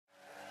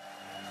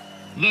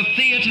The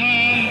theater,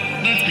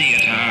 the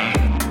theater.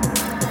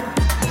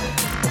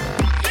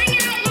 Sing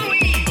out,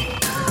 Louise!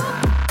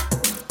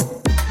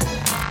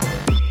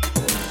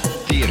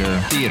 Theater,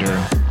 theater.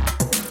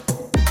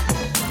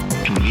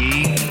 To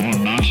be or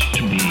not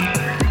to be.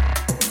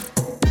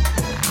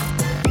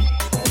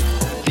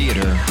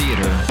 Theater,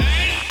 theater.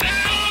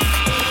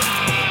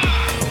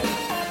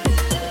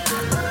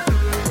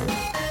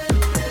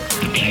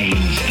 The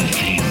play's the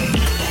thing.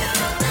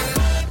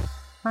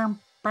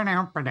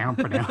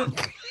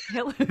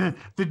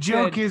 The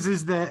joke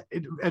is that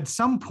at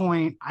some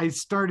point I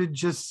started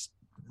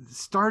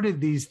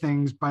these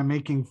things by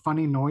making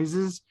funny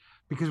noises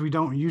because we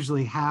don't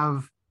usually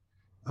have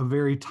a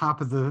very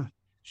top of the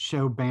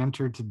show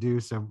banter to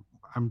do. So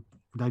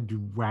I do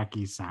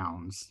wacky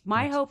sounds.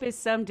 My hope is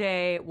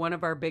someday one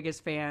of our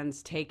biggest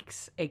fans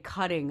takes a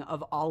cutting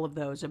of all of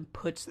those and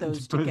puts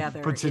those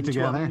together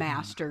into a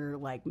master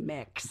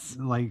mix.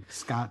 Like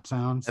Scott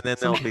sounds. And then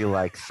there'll be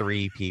like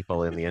 3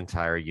 people in the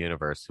entire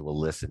universe who will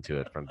listen to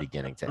it from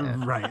beginning to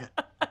end. Right.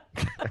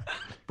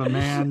 But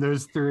man,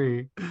 there's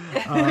 3.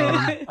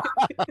 Right.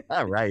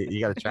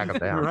 You got to track them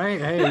down. Right.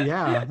 Hey,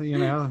 yeah.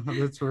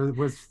 That's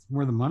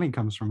where the money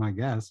comes from, I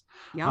guess.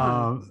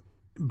 Yeah.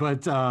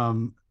 But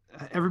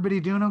everybody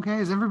doing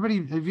okay?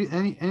 Have you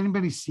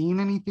anybody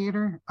seen any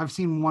theater? I've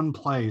seen one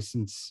play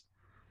since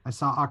I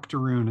saw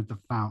Octoroon at the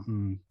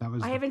Fountain.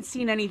 I haven't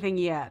seen anything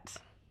yet,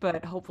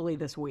 but hopefully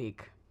this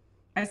week.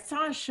 I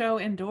saw a show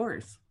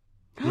indoors.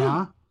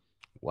 Yeah.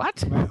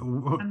 What?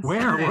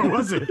 Where? What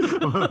was it?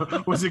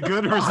 Was it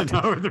good or was it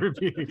not?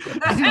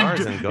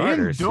 Indoors.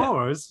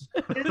 Indoors.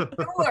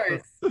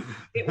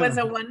 It was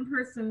a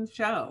 1-person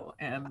show,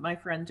 and my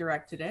friend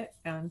directed it,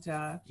 and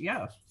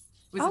yeah.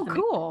 Oh,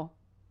 cool.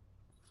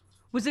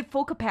 Was it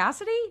full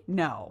capacity?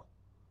 No.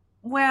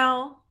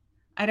 Well,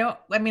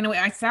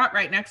 I sat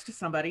right next to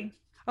somebody.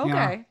 Okay.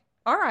 Yeah.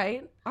 All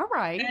right.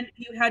 And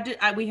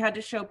we had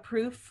to show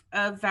proof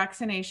of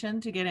vaccination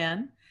to get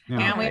in. Yeah.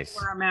 And we had to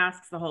wear our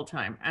masks the whole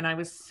time. And I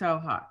was so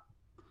hot.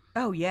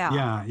 Oh,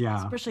 yeah.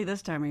 Yeah. Especially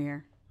this time of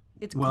year.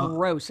 It's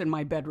gross in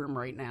my bedroom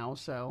right now,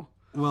 so.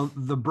 Well,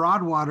 the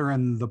Broadwater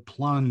and the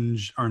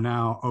Plunge are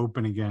now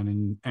open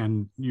again,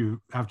 and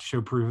you have to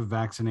show proof of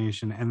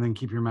vaccination and then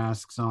keep your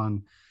masks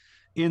on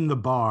in the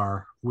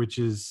bar, which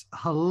is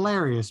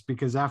hilarious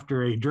because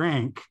after a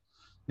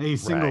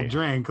single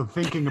drink,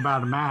 thinking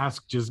about a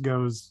mask just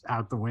goes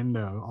out the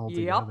window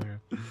altogether.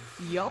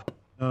 Yep.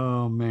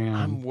 Oh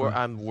man,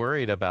 I'm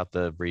worried about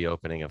the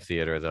reopening of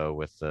theater though,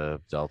 with the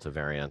Delta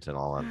variant and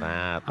all of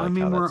that. I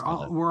mean,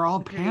 we're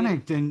all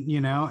panicked, and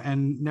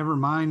and never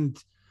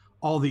mind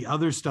all the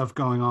other stuff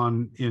going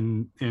on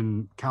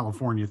in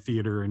California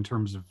theater in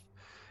terms of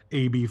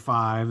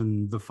AB5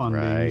 and the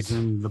fundings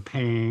and the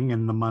paying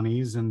and the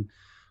monies and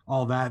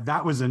all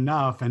that was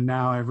enough. And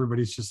now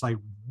everybody's just like,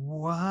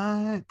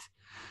 what?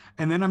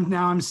 And then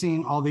I'm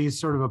seeing all these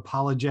sort of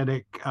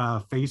apologetic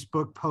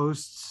Facebook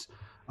posts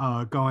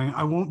going,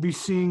 I won't be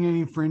seeing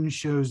any fringe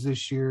shows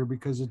this year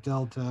because of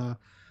Delta,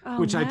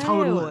 which I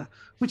totally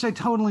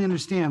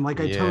understand. I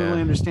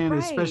totally understand,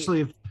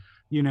 especially if,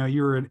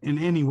 you're in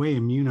any way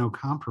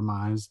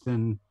immunocompromised,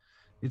 then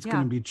it's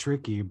going to be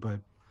tricky, but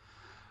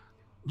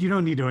you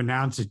don't need to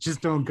announce it. Just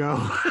don't go.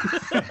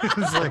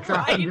 It's like,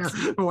 why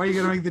are you going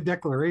to make the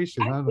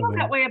declaration? I feel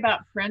that way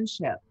about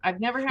friendship. I've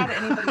never had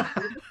anybody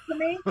do this to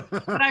me,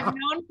 but I've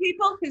known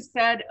people who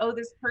said, oh,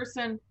 this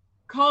person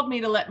called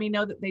me to let me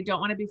know that they don't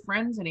want to be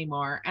friends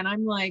anymore. And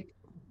I'm like,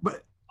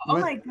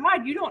 my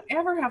God, you don't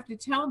ever have to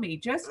tell me.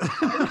 Just go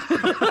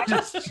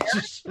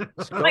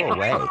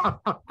away.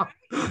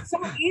 It's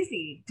so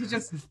easy to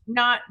just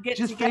not get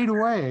just together. Fade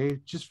away.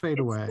 Just fade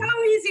away.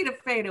 So easy to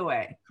fade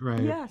away.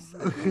 Right. Yes.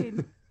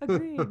 Agreed.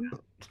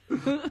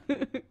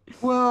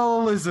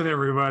 Well, listen,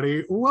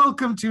 everybody.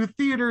 Welcome to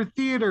Theater.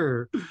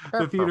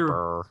 The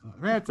theater.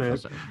 That's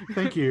it.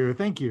 Thank you.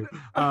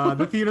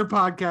 The theater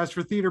podcast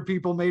for theater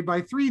people, made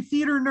by 3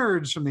 theater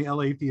nerds from the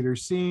LA theater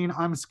scene.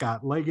 I'm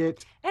Scott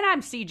Leggett. And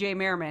I'm CJ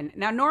Merriman.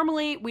 Now,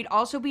 normally we'd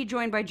also be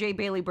joined by J.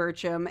 Bailey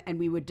Burcham, and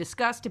we would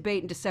discuss,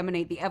 debate, and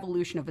disseminate the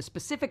evolution of a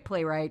specific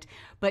playwright.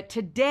 But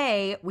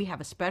today we have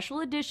a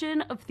special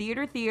edition of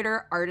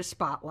Theater Artist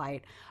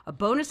Spotlight, a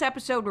bonus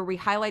episode where we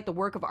highlight the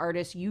work of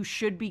artists you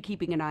should be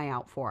keeping an eye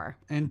out for.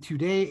 And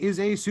today is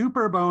a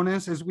super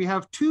bonus, as we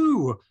have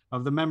 2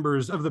 of the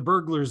members of the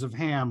Burglars of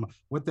Hamm.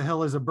 What the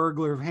hell is a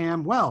Burglar of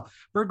Hamm? Well,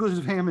 Burglars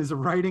of Hamm is a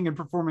writing and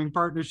performing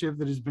partnership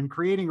that has been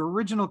creating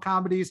original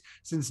comedies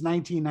since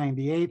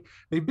 1998.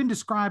 They've been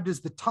described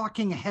as the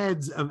talking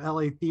heads of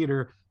LA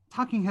theater.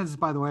 Talking Heads is,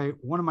 by the way,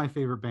 one of my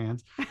favorite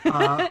bands.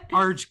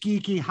 Arch,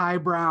 geeky,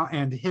 highbrow,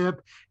 and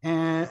hip,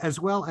 as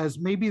well as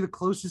maybe the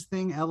closest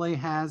thing LA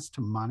has to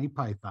Monty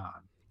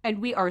Python. And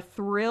we are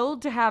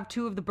thrilled to have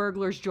 2 of the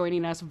burglars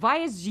joining us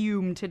via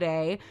Zoom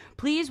today.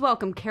 Please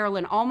welcome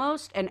Carolyn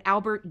Almos and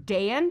Albert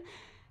Dayan.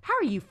 How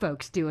are you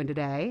folks doing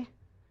today?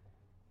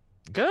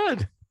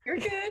 Good.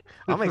 You're good.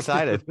 I'm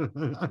excited.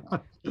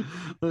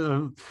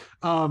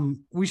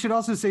 We should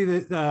also say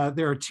that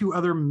there are two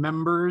other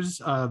members,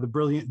 the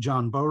brilliant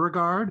John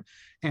Beauregard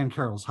and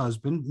Carol's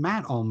husband,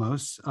 Matt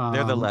Almos.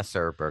 They're the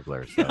lesser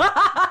burglars. So.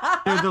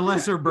 They're the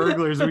lesser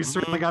burglars. We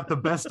certainly got the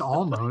best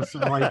Almos.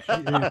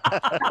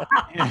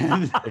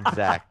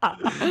 Exactly.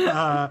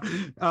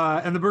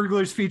 And the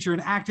burglars feature in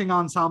acting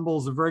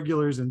ensembles of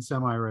regulars and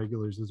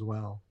semi-regulars as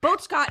well.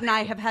 Both Scott and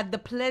I have had the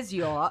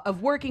pleasure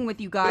of working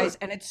with you guys,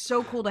 and it's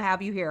so cool to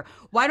have you here.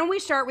 Why don't we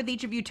start with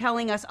each of you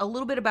telling us a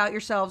little bit about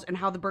yourselves and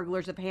how the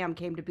Burglars of Hamm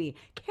came to be?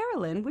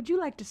 Carolyn, would you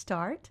like to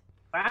start?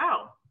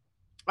 Wow.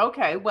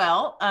 Okay,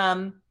 well,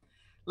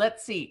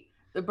 let's see.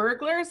 The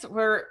Burglars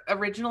were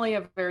originally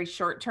a very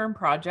short-term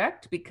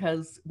project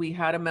because we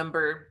had a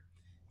member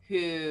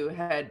who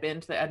had been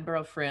to the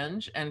Edinburgh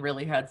Fringe and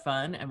really had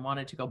fun and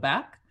wanted to go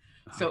back.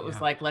 So it was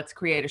like, let's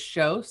create a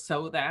show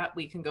so that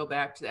we can go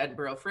back to the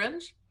Edinburgh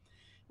Fringe,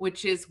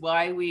 which is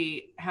why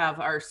we have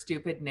our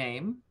stupid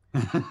name.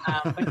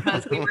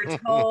 Because we were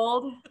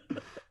told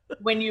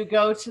when you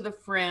go to the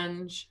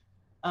Fringe,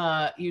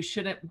 you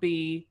shouldn't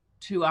be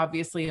too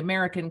obviously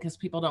American because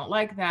people don't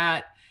like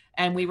that.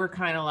 And we were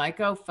kind of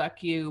like, oh,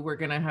 fuck you. We're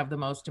going to have the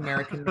most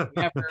American name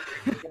ever.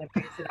 We're going to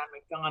base it on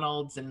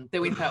McDonald's. And then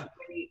we thought,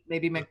 wait,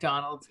 maybe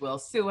McDonald's will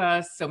sue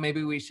us. So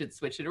maybe we should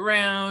switch it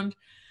around.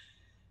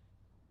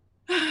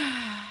 and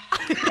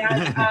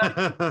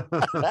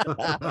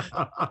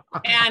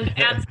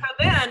so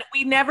then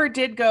we never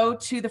did go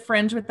to the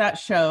Fringe with that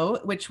show,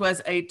 which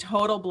was a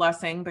total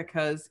blessing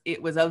because it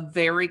was a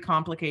very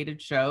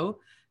complicated show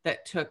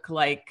that took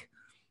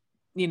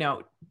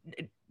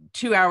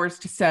 2 hours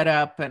to set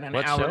up and an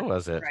What hour. show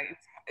was it? Right.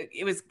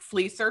 It was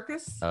Flea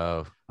Circus.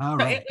 Oh, All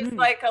So right. it was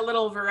like a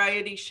little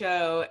variety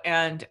show,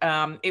 and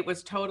it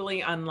was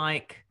totally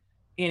unlike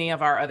any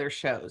of our other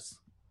shows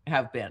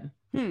have been.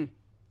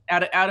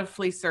 Out of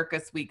Flea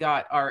Circus, we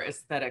got our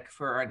aesthetic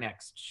for our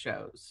next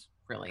shows,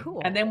 really. Cool.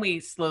 And then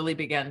we slowly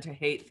began to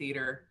hate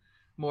theater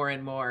more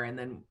and more, and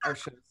then our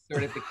shows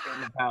sort of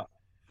became about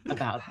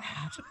that.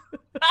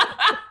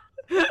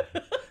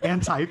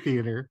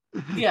 Anti-theater.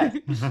 Yes.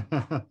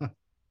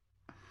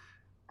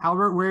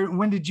 Albert,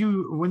 when did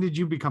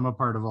you become a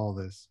part of all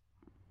this?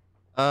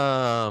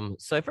 So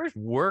I first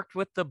worked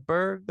with the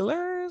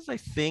Burglars, I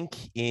think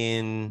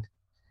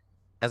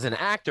as an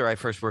actor, I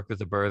first worked with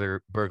the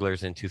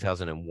Burglars in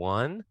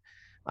 2001.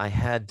 I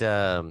had,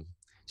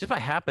 just by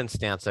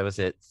happenstance, I was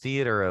at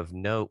Theater of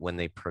Note when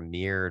they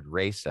premiered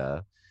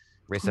Resa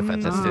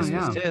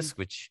Fantasticus,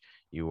 which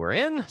you were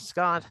in,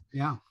 Scott.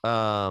 Yeah.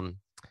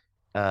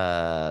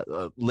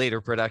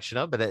 Later production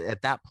of, but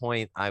at that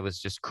point I was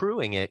just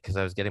crewing it because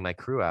I was getting my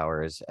crew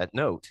hours at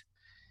Note.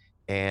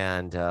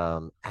 And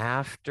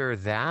after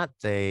that,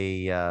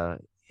 they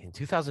in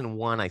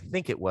 2001, I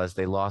think it was,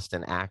 they lost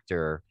an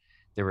actor.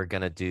 They were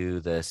going to do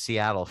the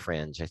Seattle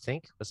Fringe, I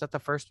think. Was that the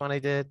first one I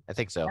did? I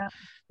think so. Yeah.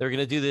 They were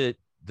going to do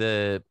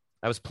the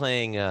I was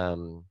playing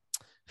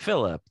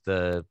Philip,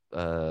 the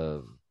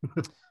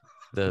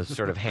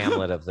sort of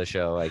Hamlet of the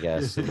show, I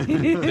guess. The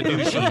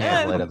douchey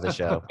Hamlet of the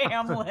show.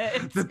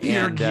 Hamlet. The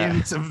Peer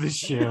Gynt of the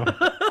show.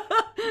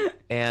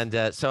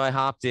 And so I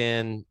hopped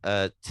in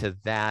to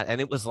that,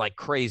 and it was like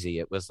crazy.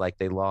 It was like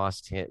they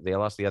lost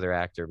the other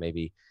actor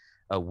maybe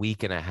a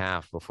week and a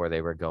half before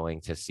they were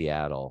going to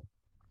Seattle.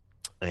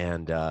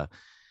 And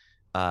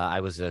I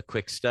was a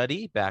quick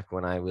study back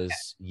when I was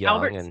young.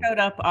 Albert showed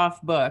up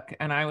off book,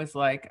 and I was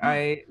like,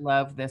 I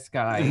love this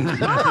guy.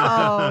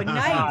 Oh,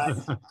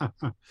 nice.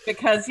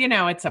 Because,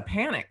 it's a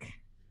panic.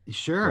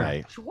 Sure.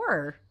 Right.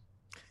 Sure.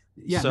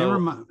 Yeah,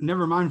 So,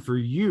 never mind for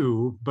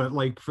you, but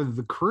like for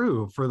the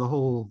crew, for the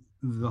whole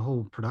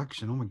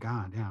production. Oh my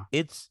God, yeah.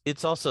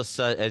 It's also,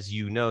 as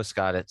you know,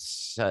 Scott,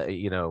 it's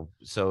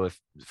so if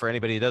for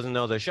anybody who doesn't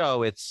know the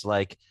show, it's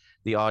like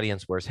the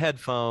audience wears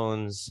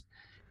headphones,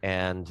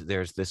 and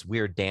there's this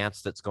weird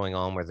dance that's going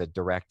on where the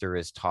director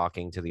is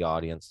talking to the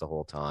audience the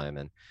whole time.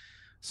 And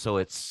so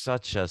it's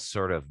such a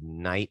sort of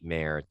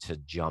nightmare to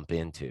jump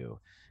into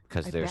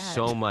because there's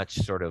so much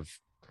sort of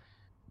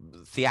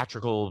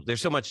theatrical, there's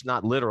so much,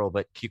 not literal,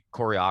 but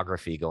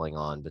choreography going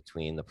on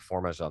between the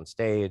performers on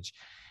stage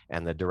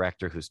and the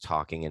director who's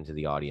talking into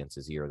the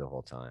audience's ear the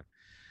whole time.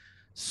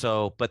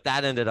 So, but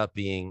that ended up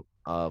being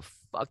a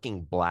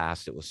fucking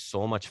blast. It was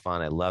so much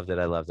fun. I loved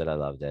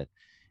it.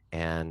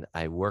 And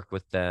I worked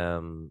with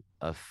them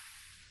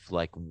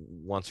like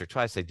once or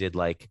twice. I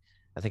think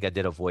I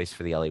did a voice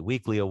for the LA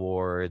Weekly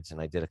Awards,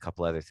 and I did a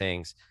couple other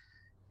things.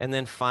 And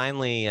then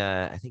finally,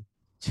 I think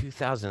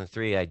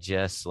 2003,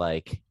 it's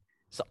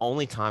the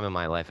only time in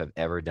my life I've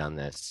ever done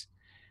this.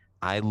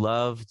 I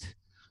loved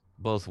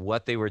both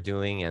what they were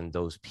doing and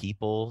those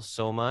people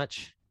so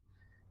much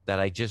that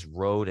I just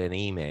wrote an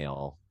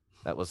email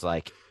that was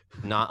like,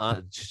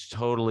 not just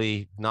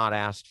totally not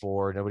asked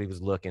for. Nobody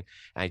was looking.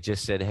 I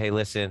just said, hey,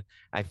 listen,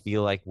 I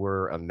feel like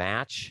we're a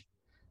match.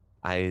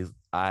 I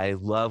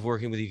love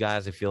working with you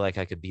guys. I feel like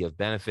I could be of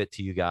benefit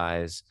to you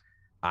guys.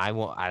 I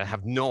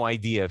have no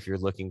idea if you're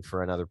looking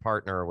for another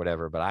partner or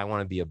whatever, but I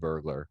want to be a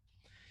burglar.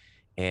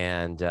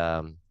 And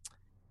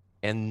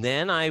And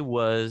then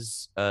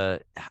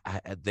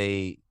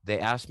they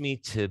asked me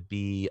to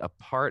be a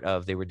part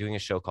of, they were doing a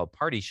show called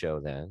Party Show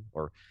then,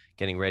 or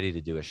getting ready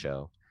to do a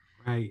show.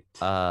 Right.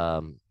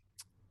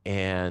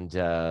 And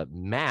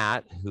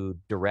Matt, who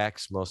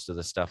directs most of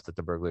the stuff that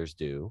the Burglars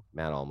do,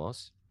 Matt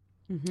Almos,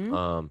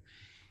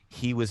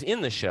 he was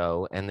in the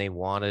show, and they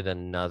wanted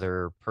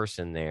another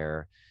person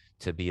there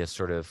to be a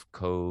sort of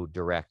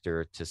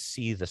co-director to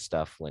see the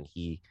stuff when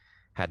he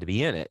had to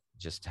be in it,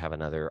 just to have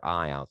another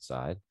eye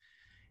outside.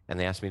 And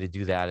they asked me to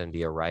do that and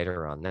be a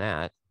writer on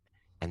that.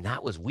 And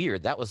that was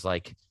weird. That was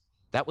like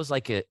the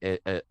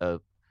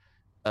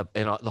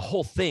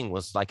whole thing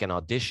was like an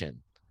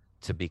audition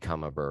to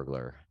become a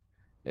burglar.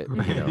 You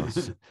know.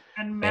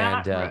 And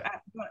Matt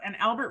and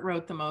Albert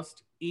wrote the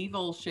most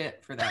evil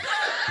shit for that.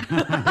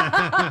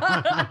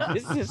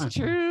 This is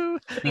true.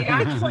 He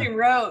actually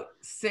wrote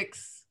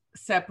 6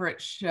 separate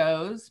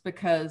shows,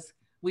 because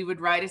we would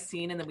write a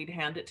scene and then we'd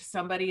hand it to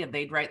somebody and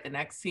they'd write the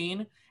next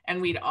scene, and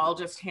we'd all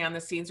just hand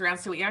the scenes around.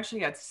 So we actually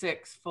had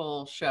 6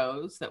 full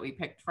shows that we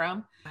picked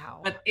from.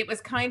 Wow. But it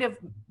was kind of,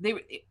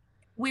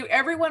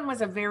 everyone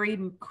was a very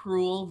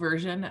cruel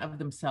version of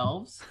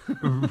themselves.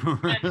 and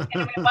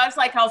it was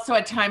like also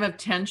a time of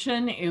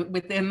tension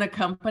within the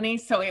company.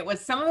 So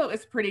some of it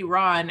was pretty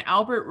raw, and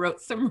Albert wrote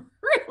some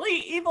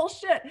really evil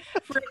shit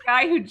for a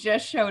guy who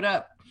just showed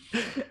up.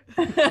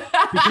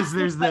 Because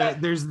there's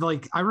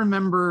like, I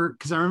remember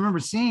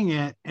seeing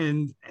it,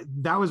 and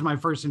that was my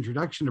first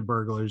introduction to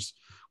burglars,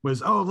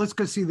 was, oh, let's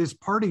go see this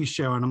Party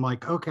Show. And I'm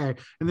like, okay.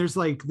 And there's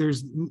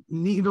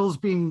needles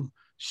being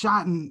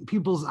shot in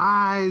people's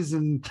eyes,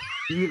 and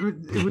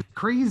it was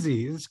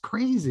crazy. It's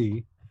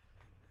crazy.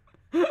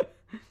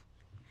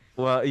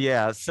 Well,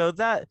 yeah. So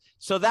that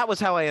was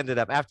how I ended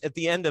up. At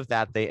the end of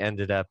that, they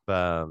ended up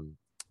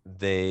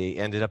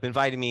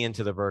inviting me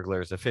into the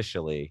Burglars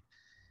officially.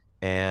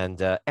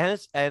 And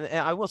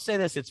I will say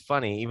this, it's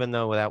funny, even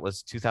though that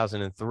was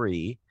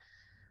 2003,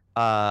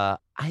 I,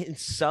 in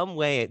some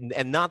way,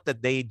 and not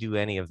that they do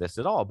any of this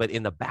at all, but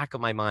in the back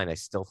of my mind, I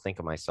still think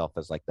of myself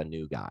as like the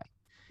new guy,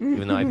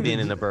 even though I've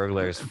been in the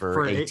Burglars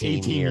for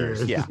 18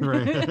 years. Yeah.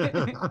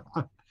 Right.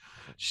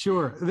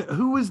 Sure.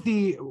 What was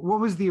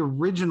the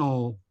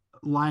original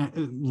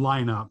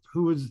lineup?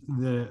 Who was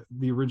the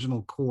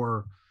original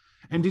core?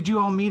 And did you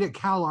all meet at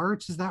Cal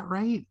Arts? Is that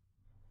right?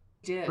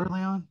 Did. Early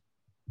on?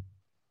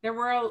 There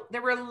were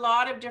a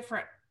lot of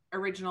different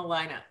original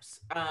lineups.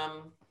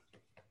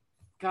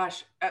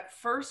 Gosh, at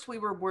first we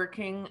were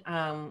kind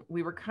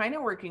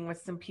of working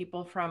with some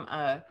people from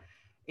a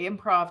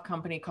improv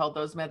company called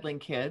Those Meddling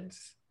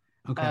Kids.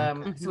 Okay.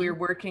 So we were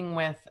working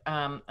with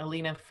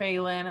Alina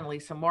Phelan and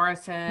Lisa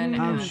Morrison.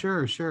 Oh, and,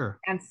 sure.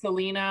 And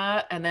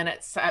Selena. And then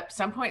at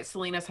some point,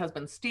 Selena's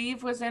husband,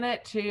 Steve, was in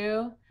it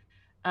too.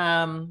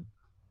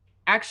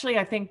 Actually,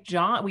 I think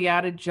we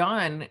added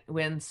John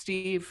when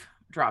Steve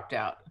dropped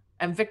out.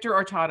 And Victor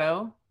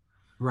Ortato.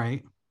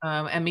 Right.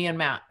 And me and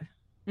Matt.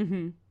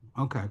 Mm-hmm.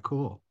 Okay,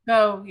 cool.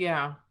 So,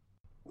 yeah.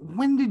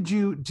 When did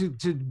you, to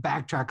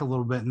backtrack a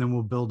little bit and then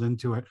we'll build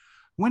into it,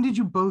 when did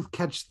you both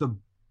catch the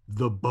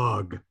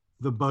bug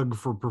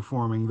for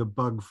performing, the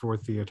bug for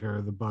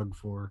theater, the bug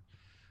for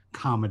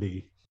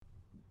comedy?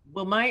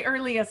 Well, my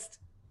earliest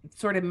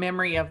sort of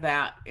memory of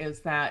that is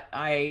that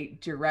I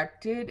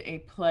directed a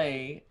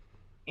play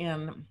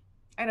in,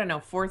 I don't know,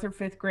 4th or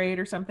 5th grade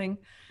or something,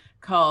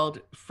 called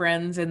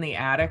Friends in the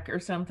Attic or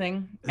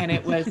something. And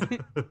it was,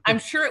 I'm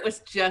sure it was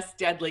just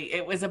deadly.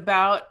 It was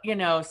about,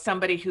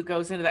 somebody who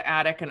goes into the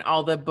attic and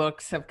all the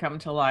books have come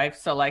to life.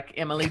 So like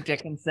Emily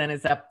Dickinson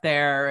is up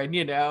there and,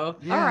 all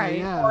right.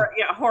 Yeah.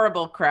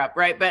 Horrible crap.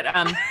 Right. But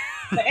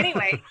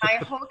anyway, my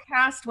whole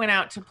cast went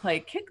out to play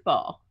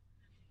kickball.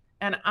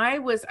 And I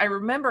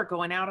remember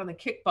going out on the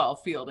kickball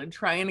field and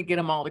trying to get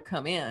them all to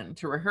come in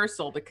to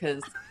rehearsal,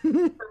 because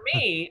for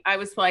me, I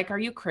was like, are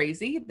you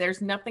crazy?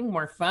 There's nothing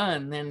more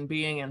fun than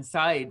being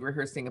inside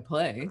rehearsing a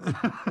play.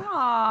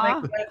 Aww.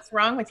 Like, what's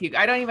wrong with you?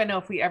 I don't even know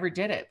if we ever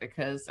did it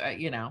because,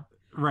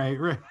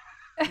 Right.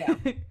 Yeah.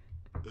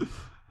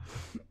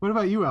 What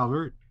about you,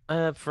 Albert?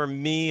 For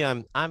me,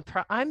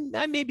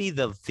 I may be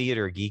the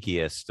theater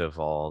geekiest of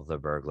all the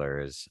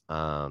Burglars.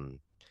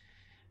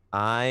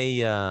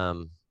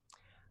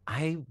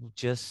 I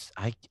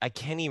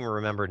can't even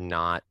remember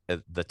not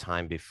the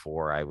time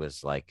before I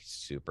was like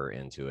super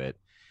into it.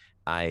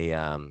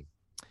 I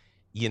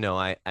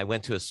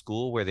went to a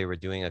school where they were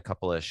doing a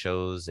couple of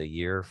shows a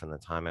year from the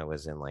time I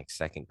was in like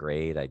 2nd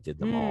grade. I did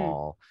them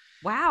all.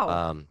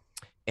 Wow.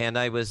 And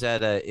I was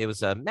it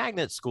was a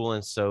magnet school.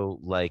 And so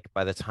like,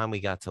 by the time we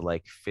got to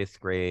like 5th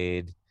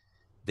grade,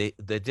 they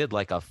did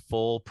like a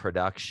full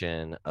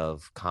production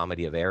of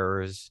Comedy of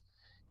Errors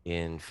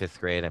in 5th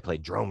grade. I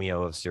played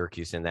Dromio of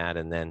Syracuse in that.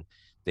 And then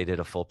they did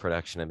a full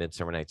production of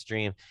Midsummer Night's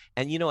Dream.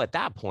 And, at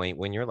that point,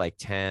 when you're like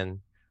 10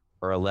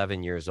 or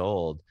 11 years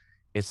old,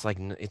 it's like,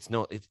 it's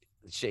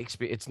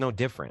Shakespeare. It's no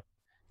different.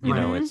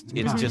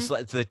 It's just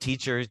like the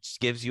teacher just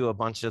gives you a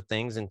bunch of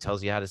things and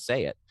tells you how to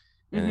say it.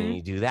 And then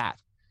you do that.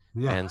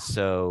 Yeah. And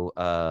so,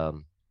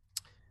 and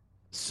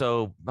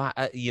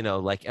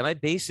I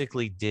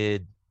basically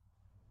did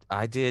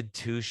I did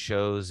 2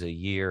 shows a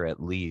year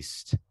at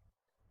least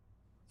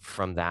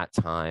from that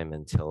time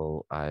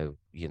until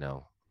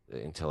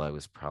until I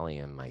was probably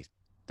in my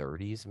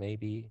 30s,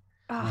 maybe.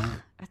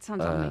 Oh, that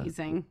sounds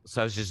amazing.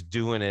 So I was just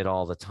doing it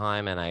all the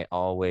time, and I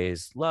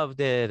always loved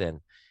it.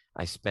 And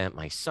I spent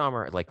my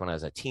summer, like when I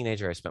was a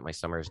teenager, I spent my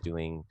summers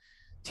doing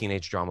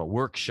teenage drama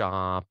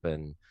workshop,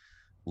 and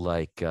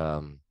like,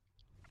 and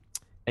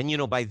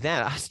by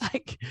then I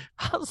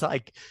was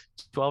like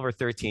 12 or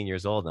 13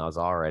 years old, and I was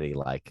already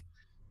like,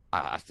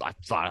 I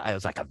thought I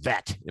was like a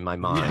vet in my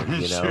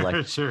mind,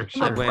 sure.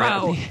 I'm a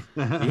pro.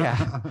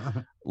 Yeah,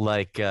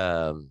 like,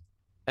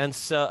 and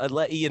so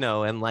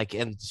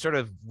and sort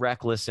of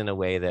reckless in a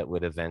way that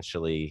would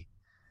eventually,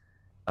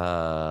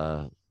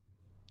 I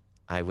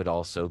would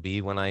also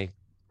be when I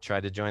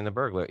tried to join the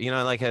Burglar.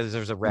 Like as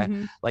there's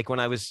a like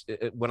when I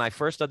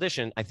first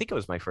auditioned, I think it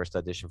was my first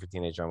audition for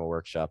Teenage Drama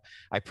Workshop.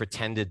 I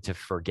pretended to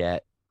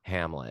forget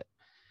Hamlet.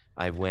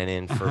 I went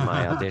in for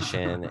my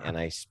audition and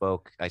I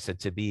said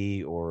to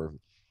be,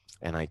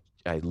 and I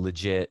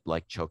legit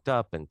like choked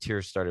up and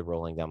tears started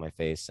rolling down my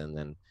face, and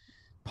then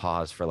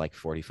paused for like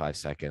 45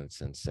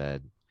 seconds and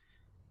said,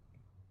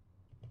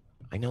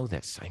 I know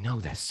this. And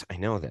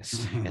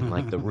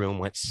like the room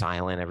went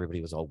silent.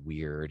 Everybody was all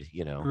weird,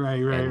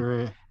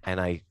 Right.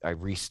 And I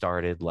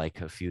restarted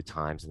like a few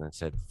times and then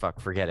said, fuck,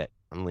 forget it.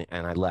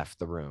 And I left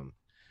the room.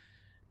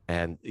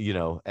 And,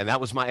 and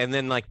that was and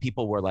then like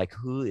people were like,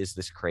 who is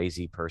this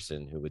crazy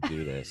person who would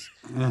do this?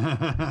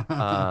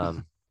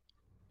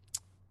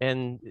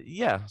 And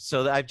yeah,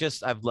 so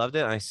I've loved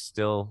it. I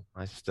still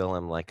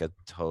am like a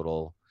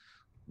total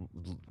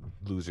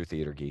loser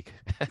theater geek.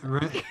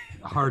 Right.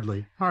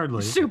 Hardly.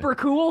 Super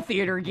cool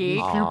theater geek.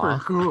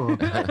 Super cool.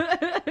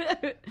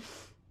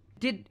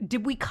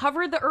 Did we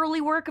cover the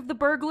early work of the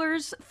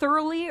Burglars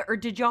thoroughly, or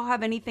did y'all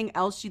have anything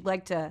else you'd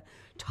like to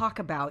talk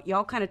about?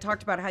 Y'all kind of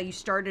talked about how you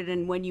started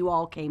and when you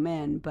all came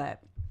in,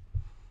 but...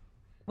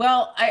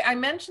 Well, I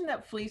mentioned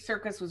that Flea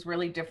Circus was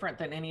really different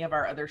than any of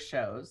our other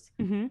shows.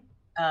 Mm-hmm.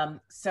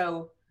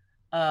 So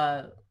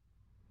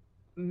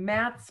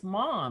Matt's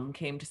mom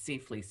came to see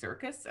Flea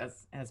Circus,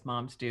 as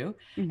moms do.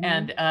 Mm-hmm.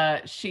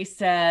 And she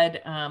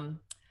said,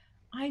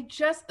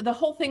 the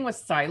whole thing was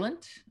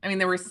silent. I mean,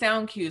 there were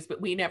sound cues, but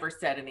we never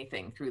said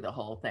anything through the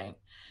whole thing.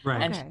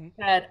 Right. And she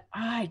said,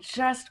 I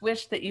just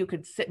wish that you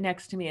could sit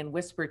next to me and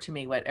whisper to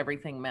me what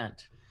everything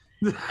meant.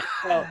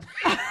 So,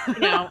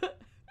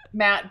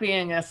 Matt,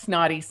 being a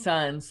snotty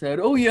son, said,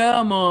 oh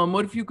yeah, Mom,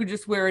 what if you could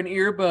just wear an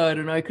earbud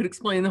and I could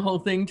explain the whole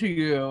thing to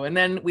you? And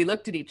then we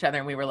looked at each other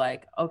and we were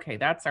like, okay,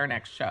 that's our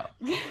next show.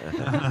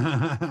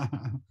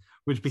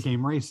 Which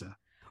became Raisa.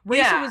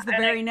 Raisa was the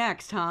very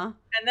next, huh?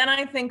 And then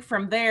I think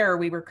from there,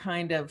 we were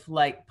kind of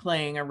like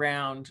playing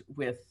around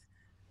with,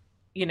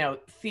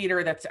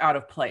 theater that's out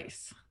of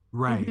place.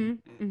 Right.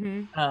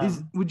 Mm-hmm.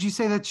 Mm-hmm. Would you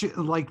say that's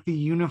like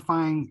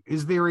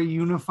is there a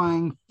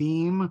unifying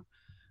theme?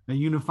 A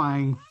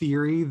unifying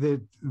theory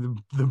that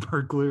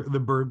the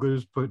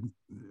burglars put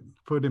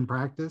in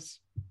practice?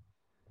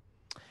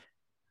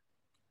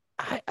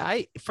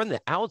 I from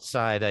the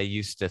outside, I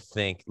used to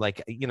think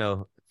like,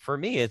 for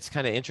me, it's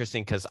kind of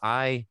interesting because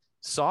I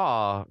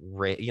saw,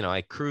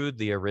 I crewed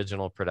the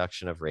original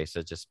production of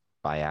Raisa just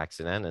by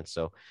accident. And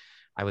so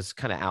I was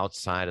kind of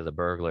outside of the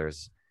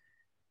Burglars.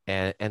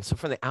 And so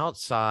from the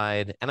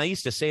outside, and I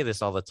used to say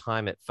this all the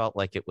time, it felt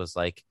like it was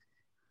like,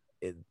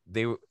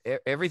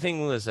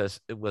 everything was a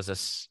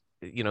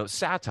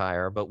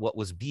satire, but what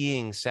was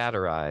being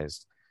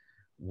satirized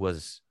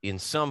was in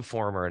some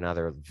form or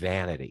another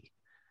vanity,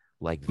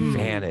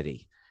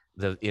 vanity.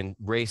 In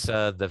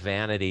Raisa, the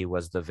vanity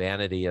was the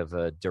vanity of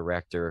a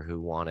director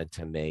who wanted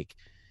to make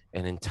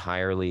an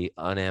entirely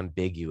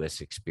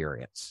unambiguous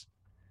experience,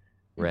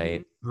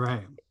 right?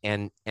 Right.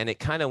 And it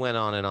kind of went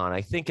on and on.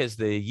 I think as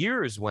the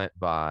years went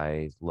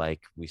by,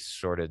 like we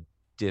sort of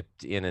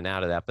dipped in and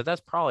out of that, but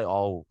that's probably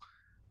all.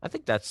 I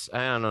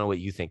don't know what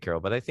you think, Carol,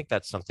 but I think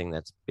that's something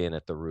that's been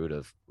at the root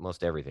of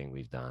most everything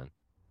we've done.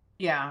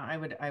 Yeah, I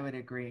would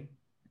agree.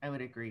 I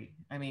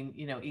mean,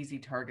 Easy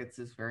Targets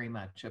is very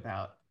much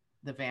about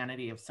the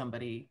vanity of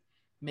somebody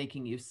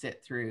making you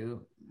sit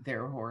through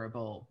their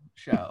horrible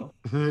show.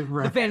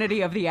 Right. The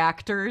vanity of the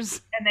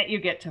actors. And that you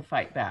get to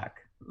fight back.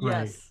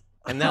 Right. Yes.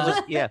 And that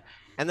was,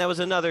 and that was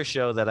another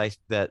show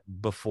that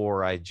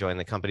before I joined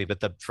the company,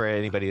 but for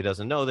anybody who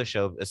doesn't know the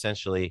show,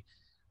 essentially,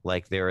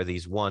 like there are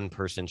these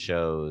one-person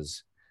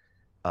shows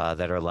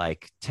that are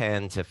like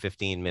 10 to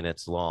 15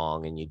 minutes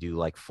long, and you do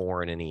like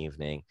 4 in an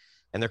evening.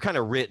 And they're kind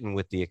of written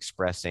with the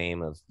express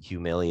aim of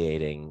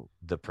humiliating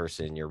the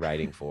person you're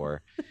writing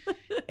for.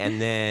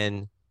 And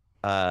then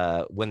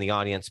when the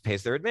audience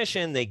pays their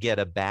admission, they get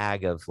a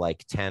bag of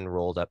like 10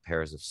 rolled up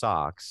pairs of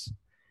socks.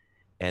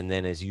 And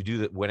then as you do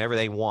that, whenever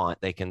they want,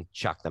 they can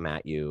chuck them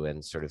at you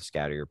and sort of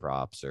scatter your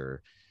props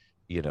or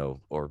hit you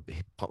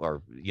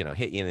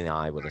in the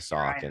eye with a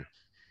sock.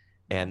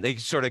 And they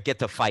sort of get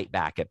to fight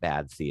back at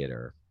bad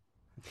theater.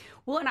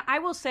 Well, and I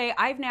will say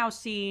I've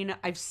seen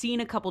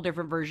a couple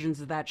different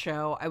versions of that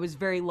show. I was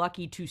very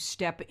lucky to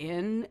step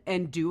in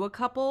and do a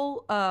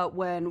couple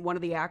when one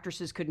of the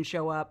actresses couldn't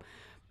show up.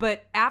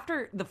 But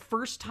after the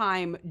first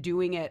time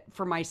doing it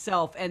for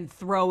myself and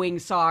throwing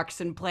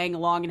socks and playing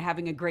along and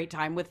having a great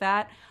time with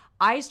that,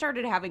 I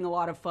started having a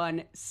lot of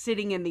fun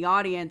sitting in the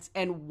audience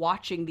and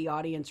watching the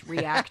audience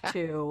react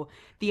to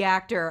the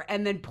actor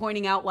and then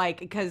pointing out,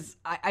 like, because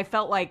I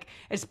felt like,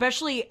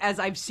 especially as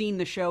I've seen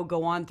the show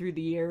go on through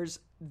the years,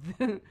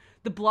 the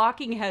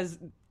blocking has,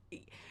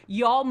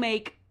 y'all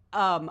make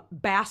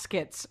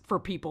baskets for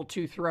people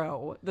to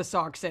throw the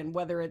socks in,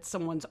 whether it's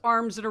someone's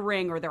arms in a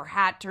ring or their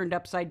hat turned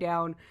upside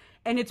down.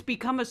 And it's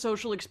become a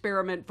social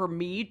experiment for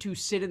me to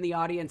sit in the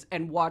audience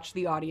and watch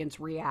the audience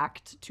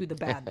react to the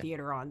bad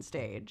theater on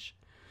stage.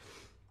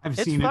 I've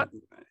seen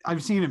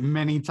it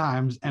many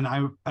times, and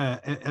I,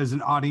 as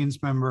an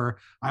audience member,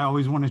 I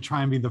always want to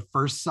try and be the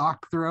first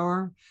sock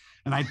thrower.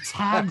 And I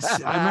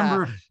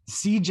remember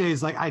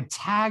CJ's like, I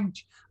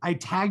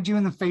tagged you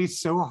in the face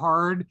so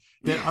hard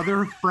that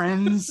other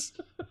friends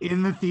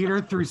in the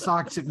theater threw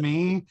socks at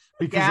me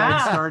because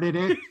I started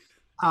it.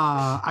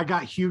 I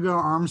got Hugo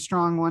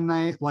Armstrong one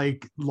night,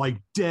 like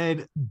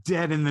dead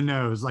in the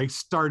nose, like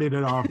started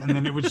it off, and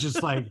then it was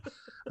just like,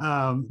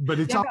 but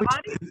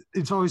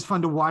it's always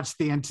fun to watch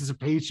the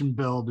anticipation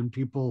build and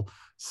people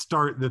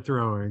start the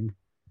throwing.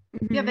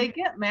 Yeah, they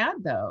get mad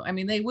though. I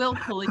mean, they will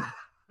pull you.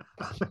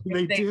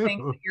 They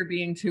think that you're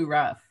being too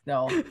rough.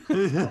 They'll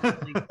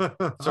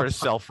sort of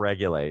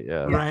self-regulate.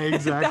 Yeah, right.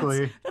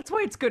 Exactly. That's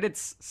why it's good.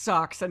 It's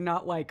socks and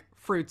not like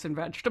fruits and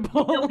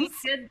vegetables. No,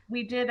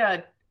 we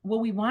did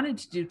we wanted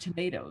to do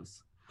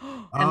tomatoes.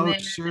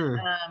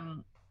 Sure.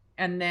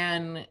 And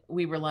then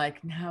we were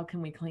like, how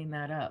can we clean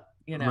that up?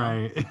 You know,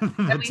 right.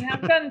 And we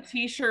have done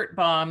t-shirt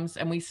bombs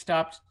and we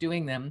stopped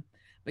doing them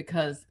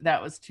because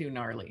that was too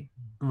gnarly.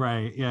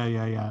 Right.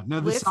 Yeah. No,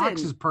 the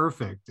socks is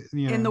perfect.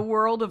 In the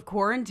world of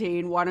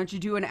quarantine, why don't you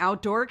do an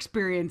outdoor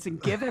experience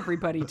and give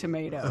everybody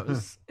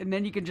tomatoes? And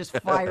then you can just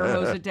fire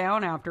hose it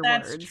down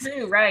afterwards. That's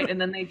true, right. And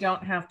then they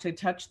don't have to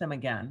touch them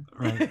again.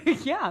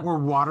 Right. Yeah. Or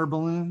water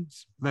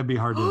balloons. That'd be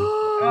hard to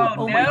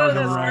Oh no,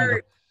 those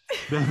hurt.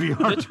 That'd be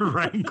hard to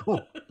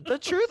wrangle. The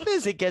truth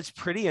is, it gets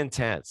pretty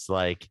intense.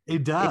 Like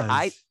it does.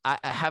 I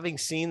having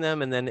seen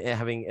them and then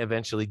having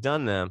eventually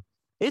done them,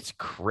 it's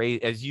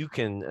great, as you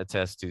can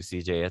attest to,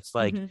 CJ. It's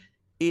like,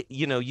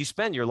 you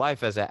spend your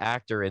life as an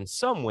actor in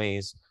some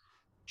ways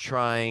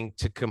trying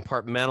to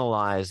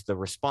compartmentalize the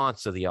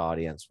response of the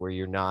audience, where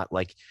you're not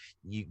like,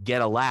 you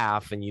get a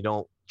laugh and you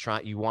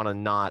want to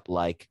not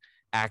like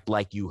act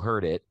like you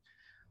heard it.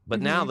 But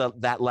now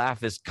that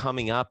laugh is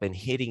coming up and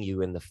hitting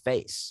you in the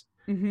face,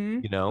 that's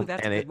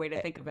a good way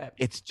to think of it.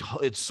 It's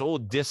so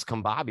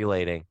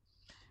discombobulating,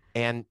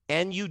 and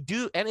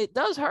it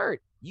does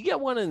hurt. You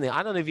get one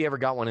I don't know if you ever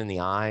got one in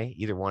the eye,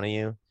 either one of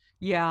you.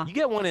 Yeah. You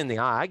get one in the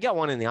eye. I got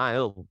one in the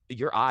eye.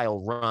 Your eye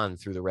will run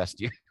through the rest of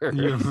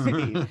your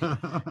feet.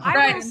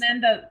 Right. And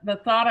then the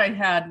thought I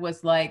had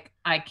was like,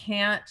 I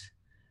can't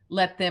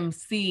let them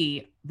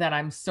see that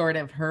I'm sort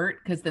of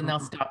hurt, because then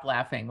they'll stop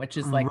laughing, which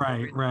is like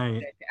right.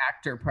 the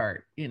actor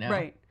part,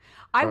 Right.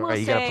 I will say,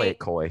 you gotta play it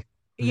coy.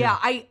 Yeah,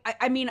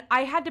 I mean,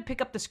 I had to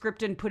pick up the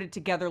script and put it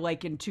together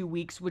like in 2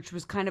 weeks, which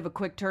was kind of a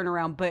quick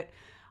turnaround. But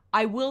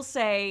I will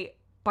say,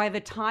 by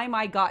the time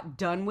I got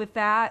done with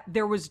that,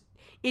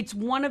 it's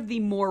one of the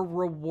more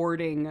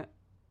rewarding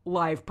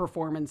live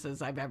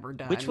performances I've ever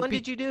done. Which one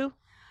did you do?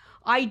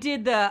 I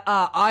did the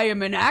I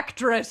am an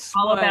actress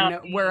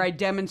one, where I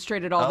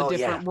demonstrated all the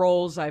different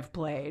roles I've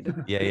played.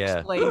 Yeah.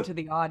 Explained to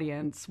the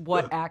audience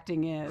what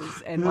acting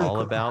is. And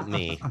all about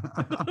me.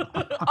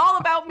 All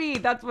about me.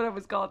 That's what it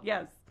was called.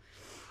 Yes.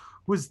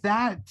 Was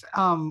that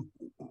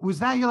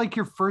like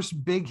your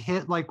first big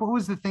hit? Like, what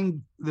was the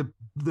thing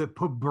that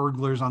put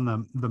Burglars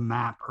on the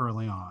map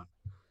early on?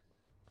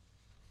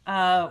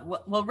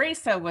 Well,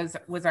 Raisa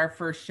was our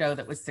first show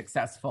that was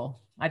successul.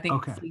 I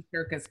think Flea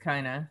Circus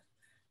kind of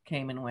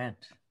came and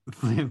went.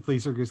 Flea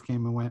Circus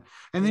came and went,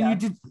 and then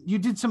you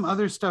did some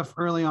other stuff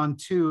early on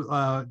too.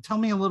 Tell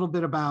me a little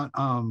bit about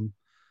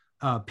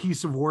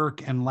Piece of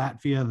Work and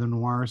Latvia the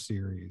Noir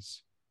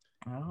series.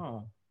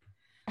 Oh,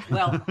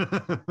 well,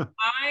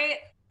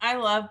 I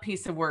love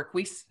Piece of Work.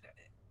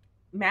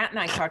 Matt and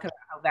I talk about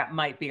how that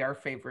might be our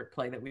favorite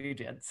play that we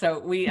did. So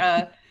we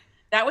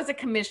that was a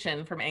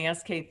commission from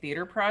ASK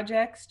Theater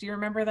Projects. Do you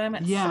remember them?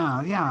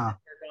 Yeah.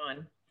 They're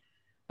gone.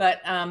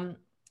 But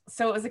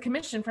so it was a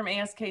commission from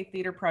ASK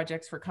Theater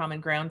Projects for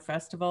Common Ground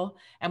Festival,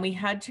 and we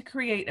had to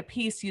create a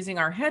piece using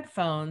our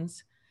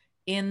headphones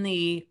in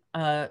the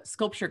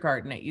sculpture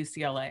garden at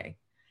UCLA.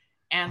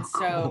 And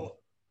so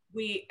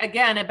we,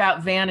 again,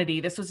 about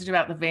vanity. This was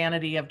about the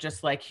vanity of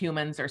just like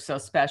humans are so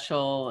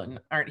special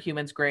and aren't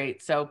humans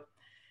great. So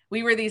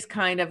we were these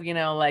kind of,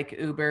 like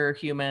uber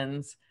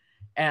humans.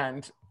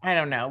 And I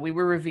don't know, we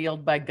were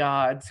revealed by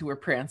gods who were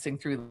prancing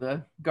through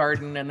the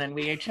garden. And then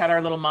we each had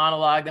our little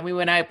monologue. Then we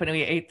went up and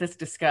we ate this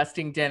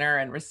disgusting dinner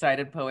and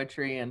recited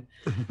poetry. And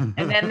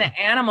then the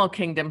animal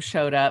kingdom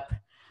showed up.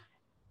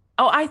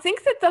 Oh, I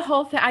think that the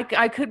whole thing,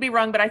 I could be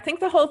wrong, but I think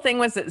the whole thing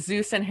was that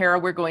Zeus and Hera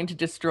were going to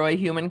destroy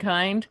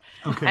humankind.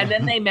 Okay. And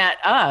then they met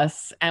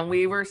us, and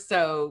we were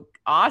so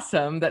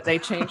awesome that they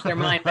changed their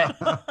mind. But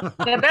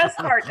the best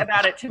part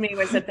about it to me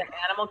was that the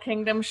animal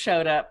kingdom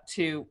showed up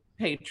to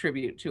pay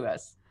tribute to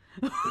us.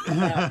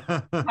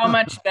 How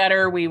much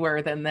better we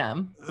were than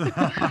them.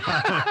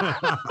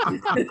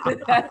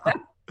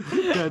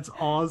 That's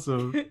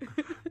awesome.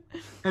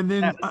 And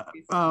then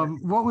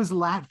what was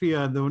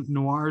Latvia, the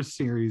noir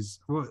series?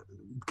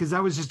 Because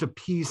that was just a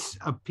piece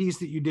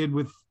that you did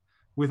with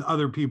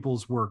other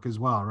people's work as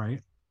well,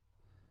 right?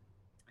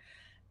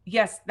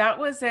 Yes, that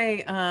was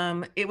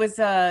a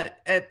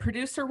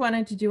producer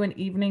wanted to do an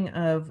evening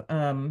of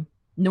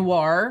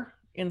noir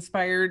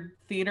inspired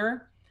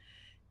theater.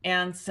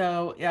 And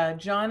so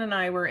John and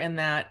I were in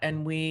that,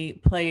 and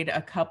we played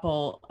a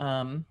couple.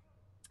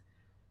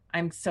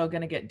 I'm so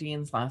going to get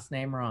Dean's last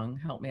name wrong.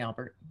 Help me,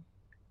 Albert.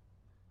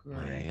 Oh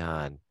my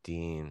God,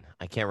 Dean.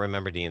 I can't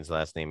remember Dean's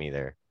last name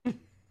either.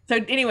 So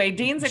anyway,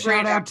 Dean's a great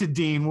Shout out to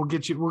Dean. We'll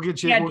get you in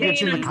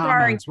the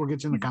comments. We'll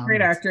get you in the comments.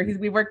 Great actor.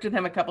 We worked with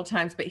him a couple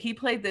times, but he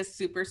played this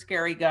super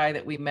scary guy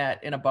that we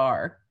met in a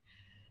bar.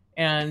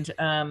 And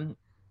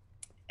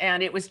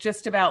it was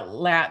just about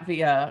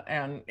Latvia,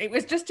 and it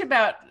was just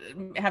about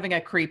having a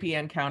creepy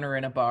encounter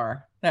in a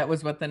bar. That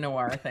was what the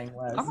noir thing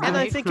was. And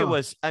I think it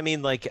was, I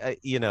mean, like, that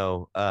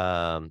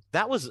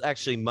was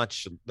actually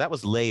that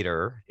was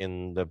later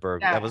in the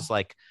Berg. Yeah. That was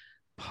like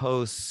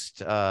was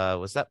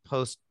that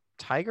post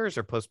Tigers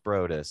or post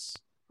Brodus?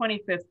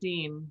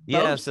 2015.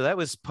 Yeah, so that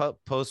was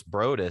post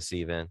Brodus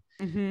even.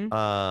 Mm-hmm.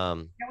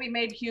 And we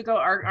made Hugo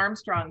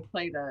Armstrong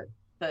play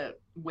the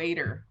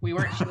waiter. We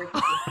weren't sure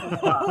because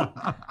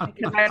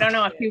I don't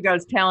know if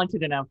Hugo's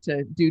talented enough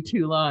to do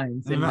 2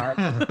 lines in our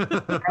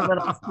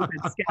little stupid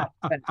sketch.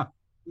 But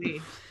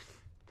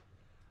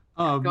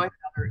go ahead,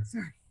 Albert.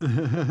 Sorry.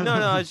 No,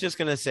 I was just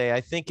gonna say,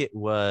 I think it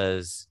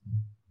was,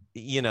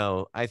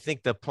 I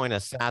think the point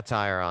of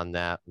satire on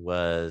that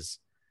was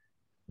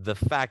the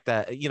fact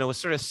that, it was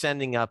sort of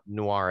sending up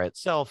noir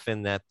itself,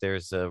 in that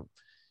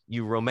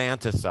you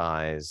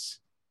romanticize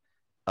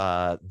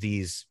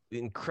these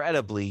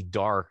incredibly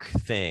dark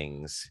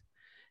things.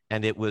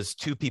 And it was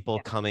 2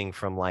 people coming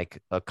from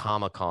like a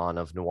Comic-Con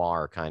of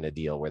noir kind of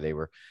deal, where they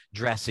were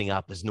dressing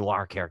up as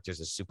noir characters,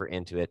 are super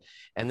into it.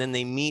 And then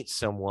they meet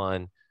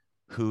someone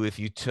who, if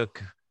you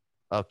took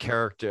a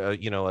character,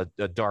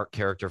 a dark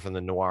character from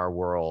the noir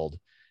world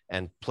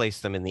and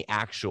placed them in the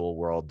actual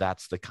world,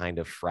 that's the kind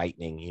of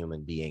frightening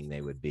human being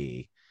they would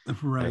be.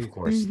 Right. And of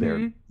course,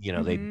 they're,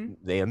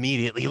 they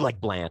immediately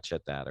like blanch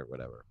at that or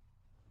whatever.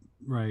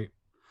 Right.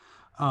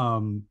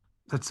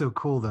 That's so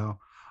cool though.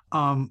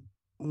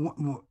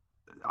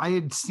 I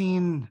had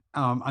seen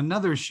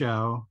another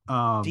show.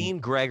 Dean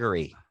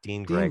Gregory.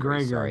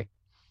 Sorry.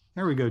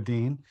 There we go,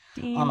 Dean.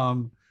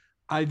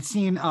 I'd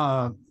seen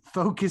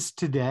Focus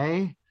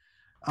Today,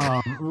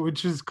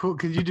 which is cool.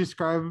 Could you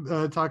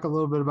talk a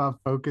little bit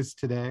about Focus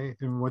Today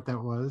and what that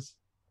was?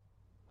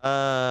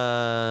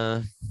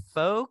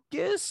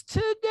 Focus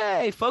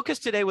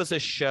Today was a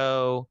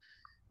show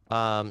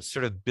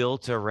sort of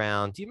built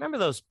around, do you remember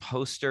those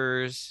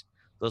posters,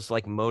 those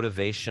like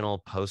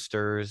motivational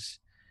posters?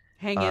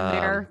 Hang in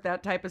there,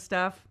 that type of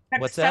stuff.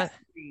 What's that?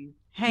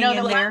 Hang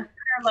in there.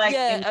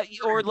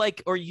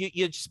 Or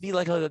you just be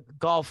like a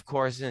golf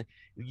course and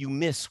you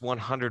miss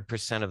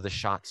 100% of the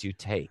shots you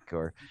take,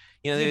 or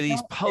there are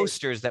these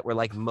posters that were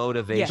like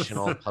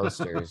motivational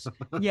posters.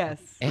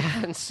 Yes.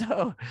 And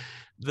so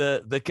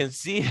the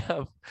conceit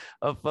of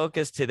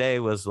Focus Today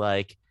was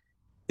like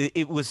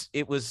it was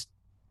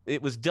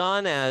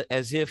done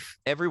as if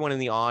everyone in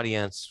the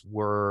audience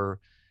were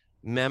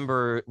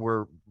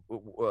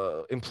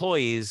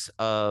employees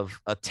of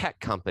a tech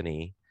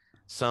company,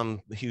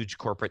 some huge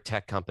corporate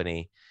tech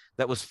company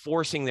that was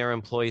forcing their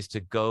employees to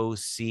go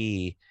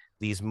see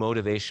these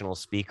motivational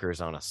speakers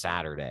on a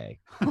Saturday.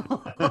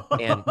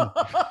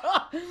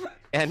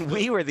 and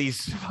we were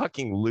these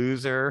fucking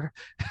loser,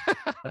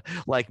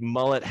 like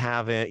mullet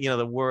having,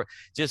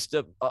 just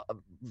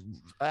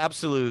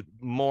absolute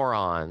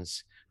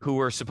morons who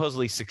were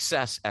supposedly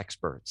success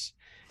experts.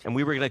 And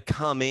we were going to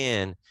come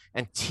in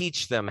and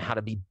teach them how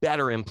to be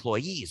better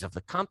employees of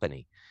the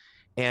company.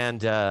 And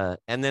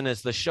then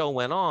as the show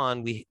went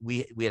on, we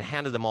had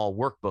handed them all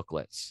work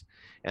booklets.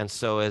 And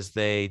so as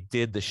they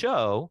did the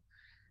show,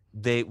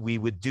 we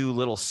would do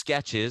little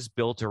sketches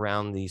built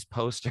around these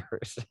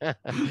posters.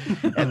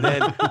 And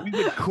then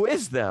we would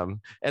quiz them,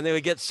 and they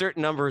would get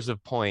certain numbers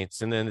of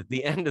points. And then at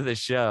the end of the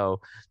show,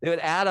 they would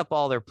add up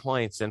all their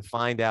points and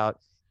find out,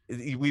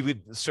 we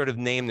would sort of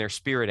name their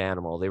spirit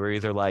animal. They were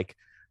either like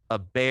a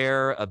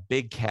bear, a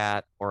big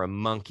cat, or a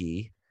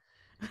monkey,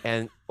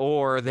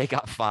 or they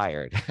got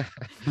fired.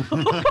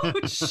 Oh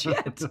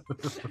shit.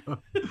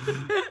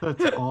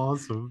 That's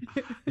awesome.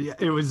 Yeah,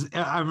 it was.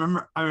 I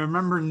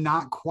remember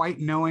not quite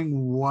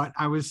knowing what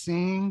I was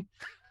seeing,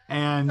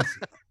 and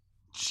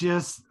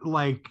just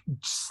like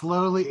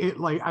slowly,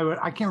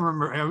 I can't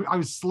remember. I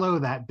was slow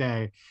that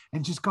day,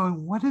 and just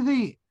going, "What are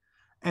they?"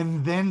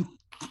 And then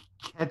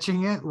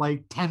catching it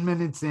like 10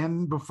 minutes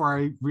in before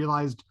I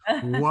realized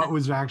what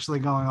was actually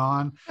going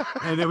on.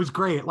 And it was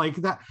great. Like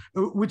that,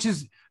 which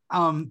is,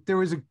 there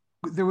was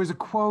a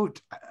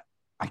quote,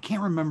 I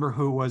can't remember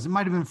who it was. It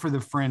might've been for the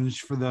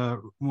Fringe,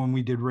 when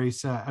we did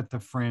Race at the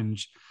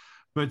Fringe,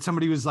 but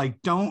somebody was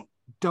like, don't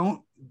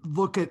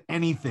look at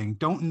anything.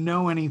 Don't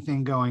know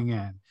anything going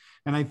in.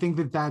 And I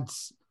think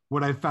that's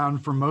what I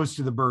found for most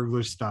of the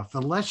burglar stuff.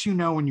 The less you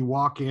know when you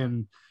walk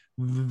in,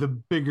 the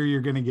bigger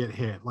you're going to get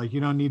hit. Like, you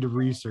don't need to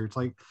research.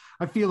 Like,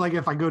 I feel like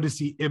if I go to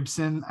see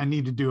Ibsen, I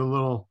need to do a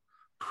little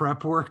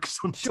prep work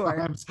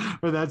sometimes,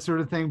 or that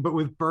sort of thing. But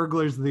with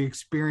burglars, the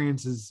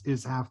experience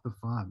is half the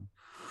fun.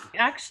 I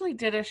actually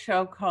did a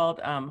show called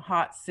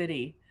Hot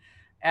City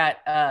at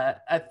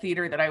a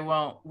theater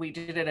that we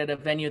did it at a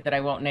venue that I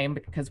won't name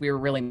because we were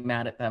really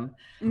mad at them.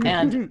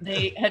 And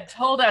they had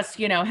told us,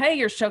 hey,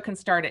 your show can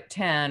start at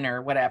 10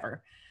 or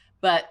whatever.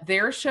 But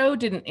their show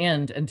didn't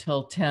end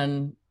until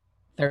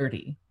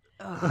 10:30.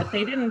 But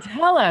they didn't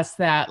tell us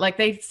that. Like,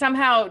 they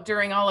somehow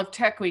during all of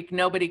Tech Week,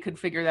 nobody could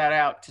figure that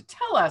out to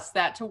tell us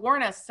that, to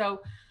warn us.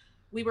 So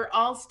we were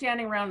all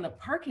standing around in the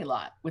parking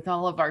lot with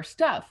all of our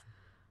stuff.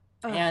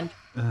 And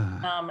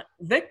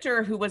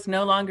Victor, who was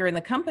no longer in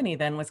the company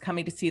then, was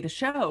coming to see the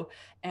show.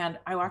 And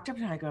I walked up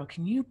and I go,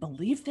 can you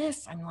believe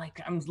this? I'm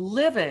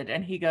livid.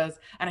 And he goes,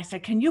 and I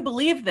said, can you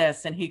believe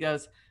this? And he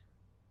goes,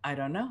 I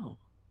don't know.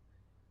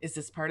 Is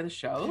this part of the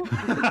show?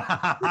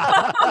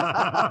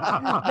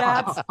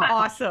 That's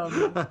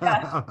awesome.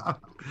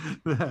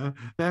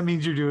 That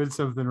means you're doing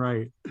something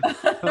right.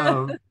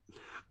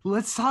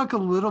 Let's talk a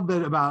little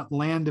bit about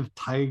Land of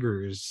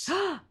Tigers.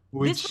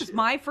 This was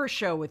my first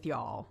show with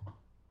y'all.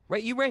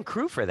 Right, you ran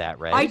crew for that,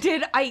 right? I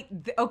did.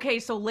 Okay,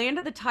 so Land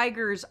of the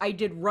Tigers, I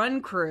did run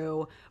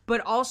crew,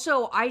 but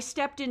also I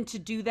stepped in to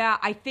do that.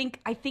 I think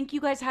you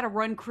guys had a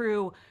run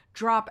crew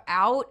drop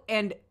out,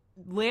 and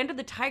Land of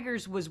the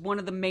Tigers was one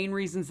of the main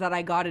reasons that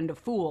I got into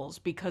Fools,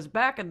 because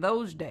back in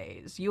those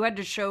days, you had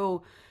to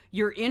show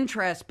your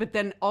interest, but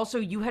then also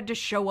you had to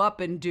show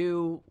up and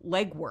do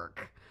legwork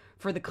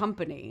for the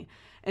company.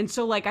 And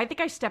so, like, I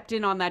think I stepped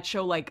in on that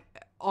show, like,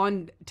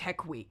 on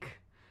Tech Week.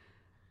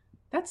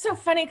 That's so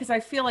funny because I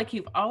feel like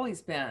you've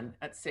always been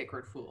at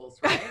Sacred Fools,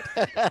 right?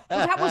 Well,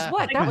 that was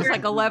what? That was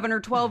like 11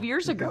 or 12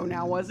 years ago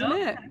now, wasn't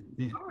it?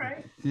 Yeah. All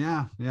right.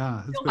 Yeah.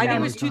 I think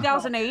it was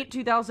 2008,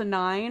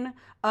 2009.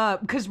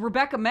 Because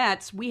Rebecca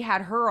Metz, we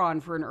had her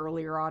on for an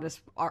earlier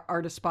artist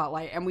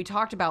spotlight, and we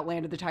talked about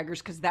Land of the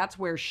Tigers because that's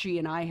where she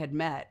and I had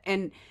met.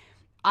 And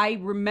I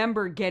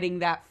remember getting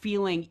that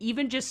feeling,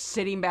 even just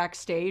sitting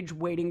backstage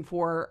waiting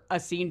for a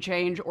scene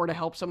change or to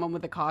help someone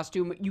with a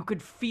costume. You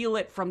could feel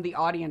it from the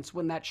audience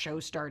when that show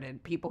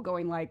started. People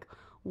going like,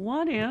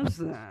 what is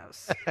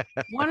this?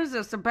 What is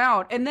this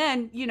about? And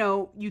then,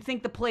 you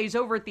think the play's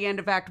over at the end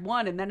of Act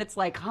 1, and then it's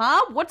like,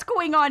 huh? What's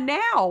going on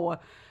now?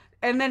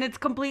 And then it's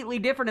completely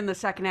different in the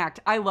second act.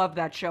 I love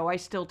that show. I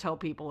still tell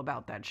people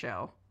about that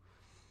show.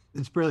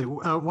 It's brilliant.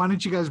 Why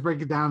don't you guys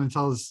break it down and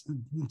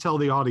tell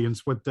the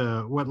audience what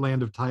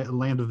Land of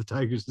the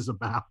Tigers is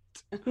about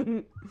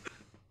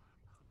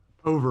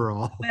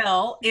overall?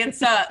 Well, it's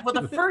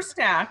the first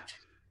act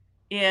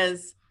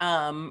is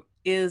a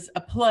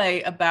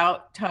play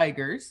about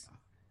tigers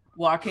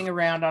walking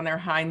around on their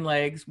hind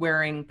legs,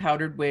 wearing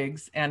powdered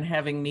wigs, and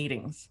having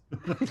meetings.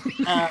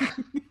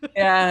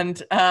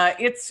 And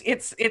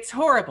it's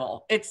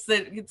horrible. It's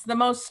the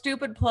most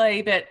stupid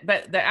play, but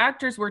the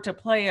actors were to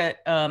play it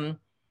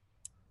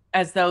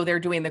as though they're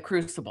doing the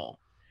Crucible.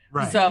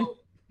 Right. So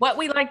what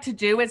we like to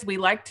do is we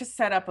like to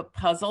set up a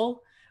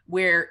puzzle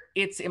where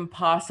it's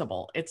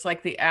impossible. It's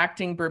like the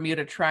acting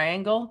Bermuda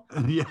Triangle.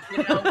 Yeah.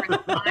 Where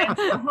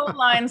the whole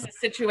lines of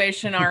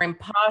situation are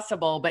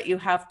impossible, but you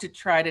have to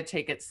try to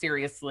take it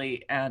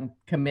seriously and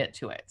commit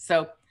to it.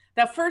 So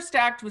that first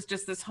act was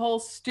just this whole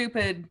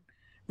stupid,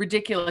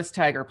 ridiculous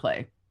tiger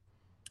play.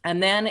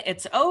 And then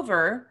it's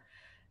over,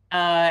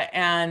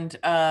 and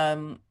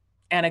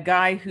a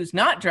guy who's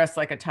not dressed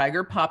like a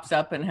tiger pops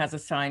up and has a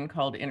sign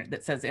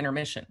that says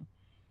intermission.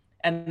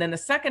 And then the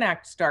second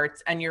act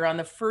starts, and you're on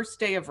the first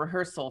day of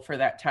rehearsal for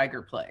that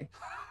tiger play.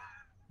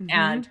 Mm-hmm.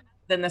 And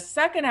then the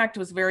second act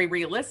was very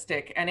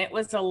realistic, and it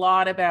was a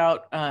lot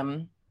about,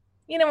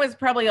 it was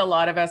probably a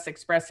lot of us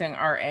expressing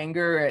our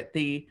anger at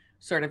the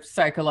sort of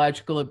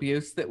psychological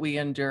abuse that we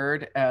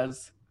endured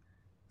as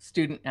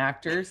student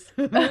actors.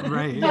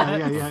 Right.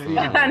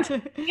 Yeah. And,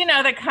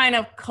 the kind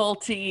of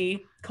cult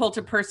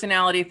of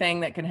personality thing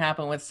that can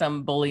happen with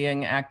some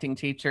bullying acting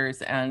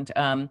teachers, and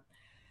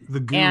the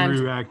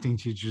guru acting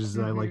teachers,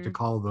 I like to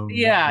call them.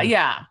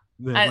 Yeah.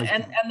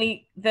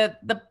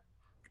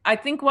 I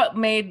think what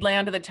made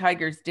Land of the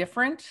Tigers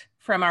different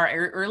from our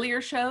earlier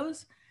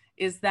shows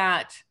is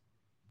that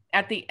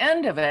at the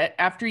end of it,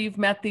 after you've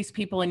met these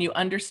people and you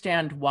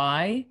understand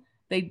why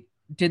they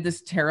did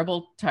this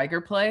terrible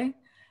tiger play,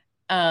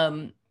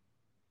 I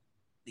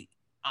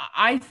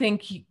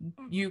think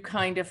you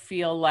kind of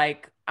feel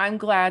like, I'm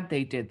glad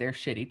they did their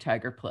shitty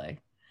tiger play.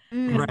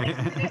 Right.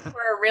 They did it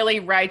for a really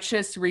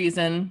righteous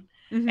reason.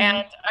 Mm-hmm.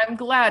 And I'm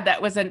glad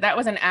that was an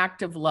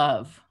act of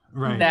love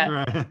Right. that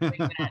Right.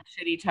 that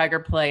shitty tiger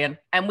play,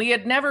 and we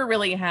had never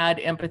really had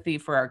empathy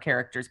for our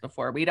characters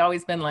before. We'd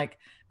always been like,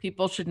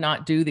 people should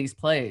not do these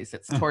plays.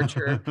 It's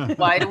torture.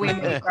 Why do we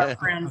make our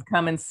friends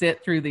come and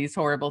sit through these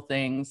horrible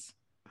things?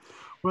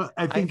 Well,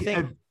 I think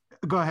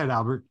go ahead,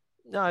 Albert.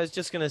 No, I was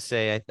just going to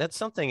say that's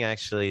something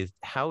actually,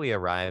 how we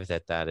arrived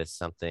at that is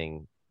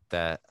something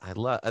that I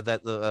love,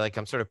 that like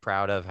I'm sort of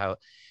proud of how,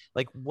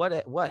 like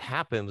what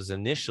happened was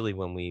initially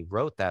when we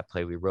wrote that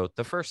play, we wrote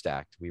the first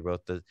act. We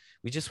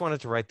just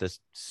wanted to write the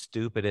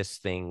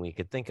stupidest thing we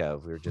could think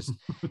of. We were just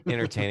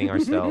entertaining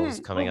ourselves,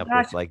 coming up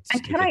with like.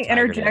 And can I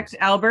interject,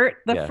 Albert?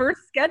 The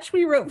first sketch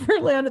we wrote for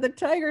Land of the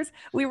Tigers,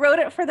 we wrote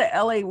it for the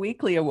LA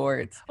Weekly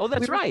Awards. Oh,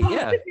 that's right.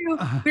 Yeah. We were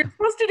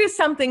supposed to do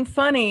something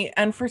funny,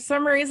 and for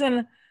some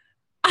reason,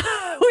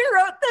 we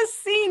wrote this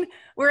scene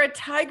where a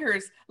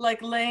tiger's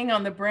like laying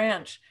on the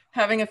branch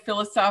having a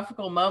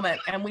philosophical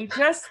moment, and we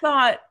just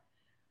thought,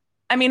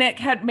 I mean, it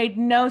had made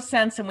no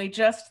sense, and we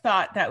just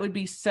thought that would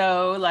be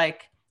so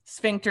like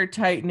sphincter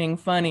tightening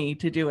funny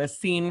to do a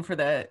scene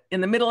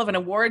in the middle of an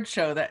award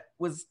show that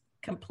was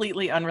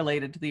completely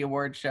unrelated to the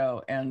award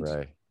show.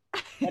 And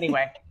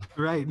anyway.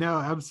 Right. No,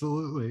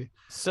 absolutely.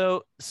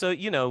 So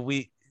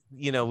we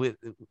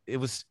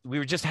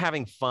were just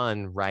having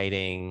fun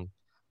writing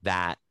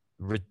that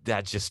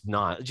just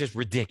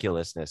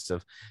ridiculousness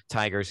of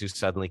tigers who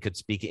suddenly could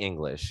speak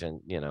English,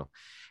 and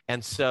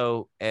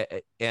so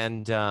it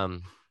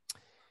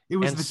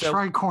was the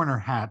tri-corner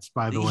hats,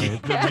 by the way,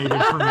 that made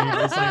it for me.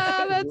 It was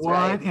like,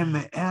 what in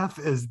the F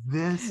is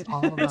this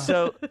all about?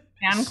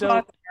 And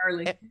Claus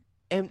Farley.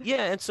 And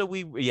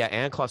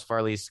Anne Claus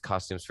Farley's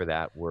costumes for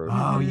that were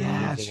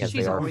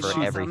she's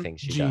for everything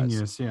she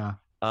genius, does. Yeah.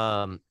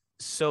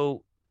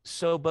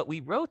 But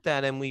we wrote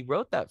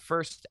that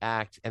first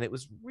act, and it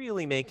was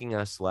really making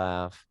us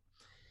laugh.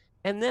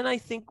 And then I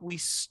think we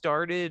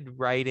started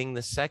writing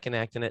the second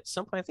act, and at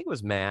some point, I think it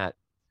was Matt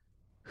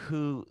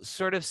who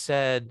sort of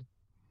said,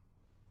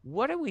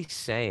 "What are we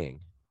saying?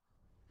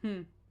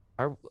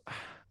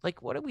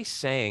 What are we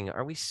saying?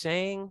 Are we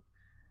saying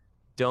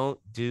don't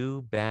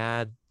do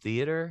bad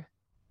theater?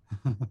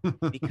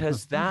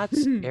 Because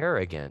that's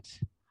arrogant."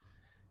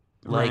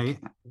 Like,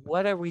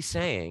 what are we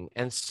saying?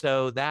 And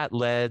so that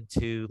led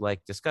to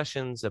like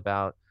discussions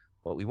about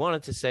what we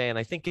wanted to say. And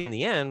I think in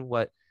the end,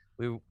 what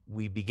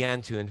we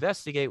began to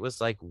investigate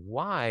was like,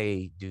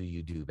 why do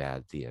you do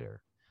bad theater?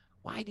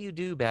 Why do you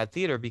do bad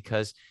theater?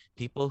 Because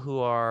people who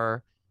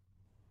are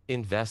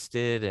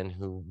invested and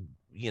who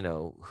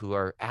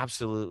are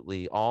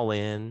absolutely all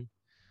in,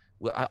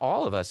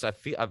 all of us,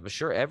 I'm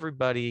sure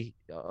everybody,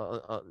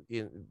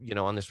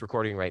 on this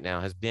recording right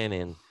now has been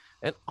in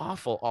an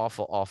awful,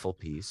 awful, awful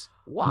piece.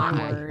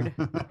 Why?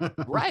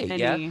 Right.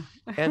 Yeah.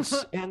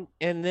 And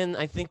then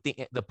I think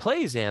the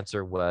play's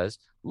answer was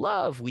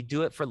love. We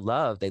do it for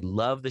love. They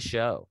love the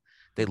show.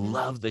 They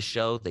love the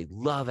show. They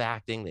love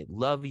acting. They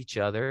love each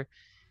other.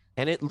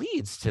 And it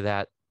leads to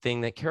that thing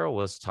that Carol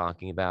was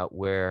talking about,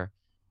 where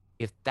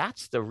if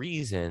that's the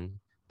reason,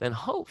 then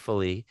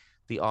hopefully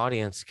the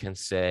audience can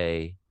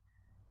say,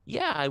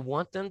 yeah, I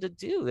want them to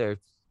do their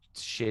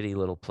shitty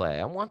little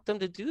play. I want them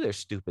to do their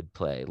stupid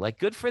play. Like,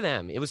 good for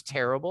them. It was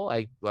terrible.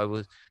 I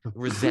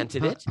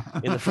resented it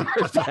in the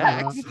first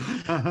act,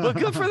 but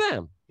good for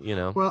them.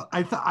 Well,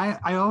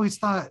 I always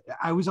thought,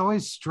 I was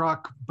always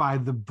struck by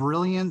the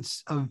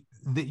brilliance of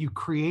that you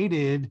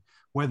created,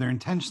 whether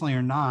intentionally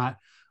or not,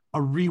 a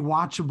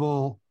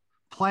rewatchable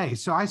play.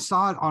 So I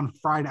saw it on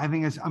Friday. I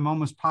think I'm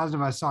almost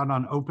positive I saw it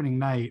on opening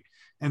night,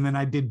 and then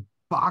I did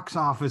box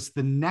office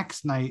the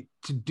next night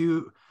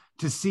to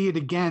see it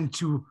again,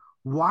 to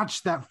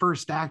watch that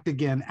first act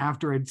again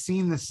after I'd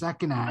seen the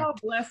second act. Oh,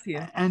 bless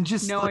you. And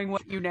just knowing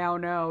what you now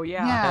know.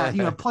 Yeah.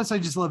 Plus I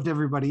just loved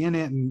everybody in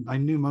it, and I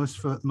knew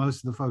most of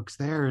the folks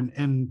there.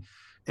 And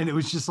it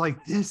was just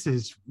like, this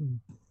is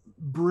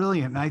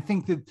brilliant. And I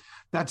think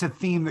that's a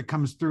theme that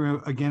comes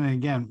through again and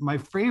again. My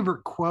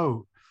favorite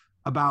quote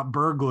about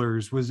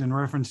Burglars was in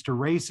reference to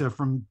Raisa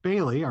from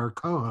Bailey, our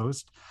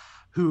co-host,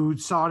 who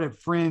saw it at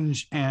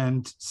Fringe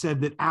and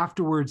said that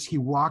afterwards he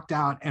walked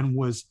out and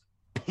was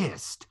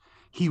pissed.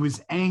 He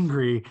was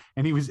angry,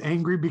 and he was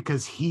angry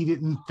because he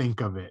didn't think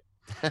of it.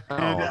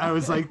 And I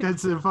was like,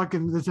 that's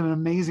an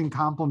amazing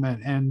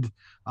compliment. And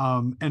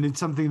it's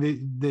something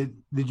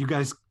that you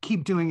guys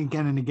keep doing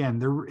again and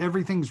again.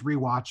 Everything's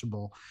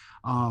rewatchable,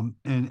 and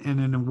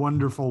in a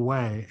wonderful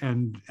way,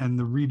 and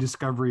the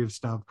rediscovery of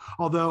stuff.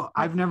 Although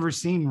I've never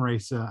seen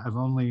Raisa, I've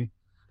only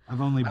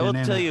been. I will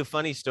tell you a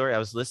funny story. I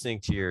was listening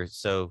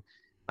to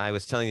I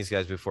was telling these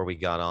guys before we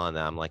got on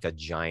that I'm like a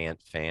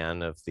giant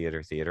fan of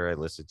theater. I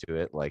listen to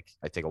it. Like,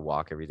 I take a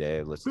walk every day.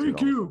 I listen to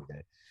it all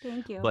day.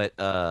 Thank you. But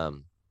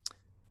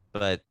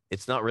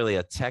it's not really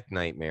a tech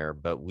nightmare.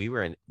 But we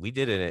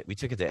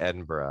took it to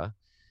Edinburgh,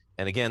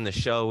 and again, the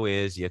show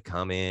is you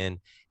come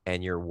in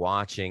and you're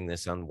watching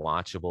this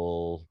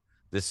unwatchable,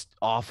 this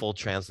awful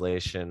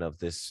translation of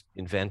this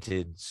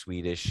invented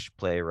Swedish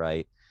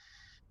playwright,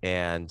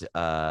 and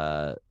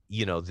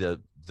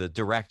the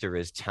director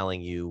is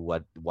telling you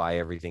why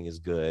everything is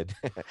good,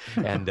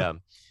 and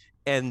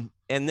and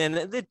then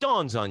it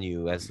dawns on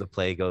you as the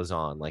play goes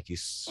on, like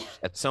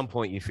at some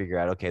point you figure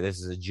out, okay, this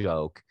is a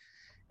joke,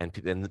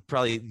 and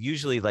probably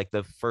usually like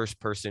the first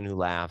person who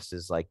laughs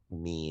is like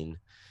mean,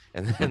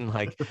 and then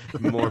like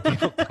more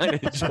people kind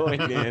of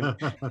join in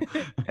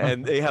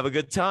and they have a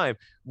good time.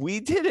 We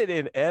did it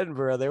in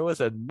Edinburgh. There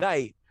was a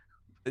night,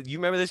 you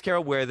remember this,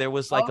 Carol, where there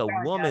was like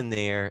woman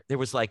there. There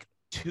was like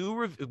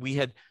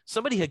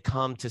somebody had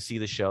come to see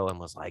the show and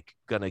was like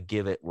gonna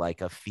give it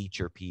like a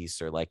feature piece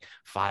or like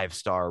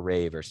 5-star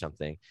rave or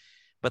something,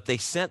 but they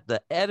sent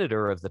the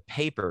editor of the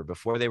paper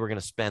before they were going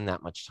to spend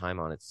that much time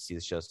on it to see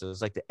the show. So it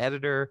was like the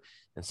editor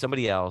and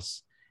somebody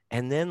else,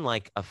 and then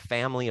like a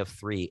family of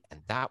 3,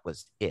 and that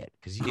was it,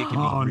 because it can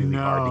be really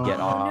hard to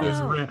get off.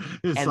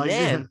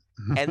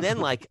 And then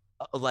like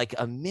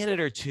a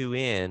minute or 2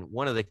 in,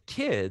 one of the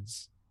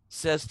kids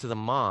says to the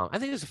mom, I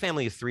think it was a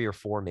family of 3 or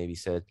 4 maybe,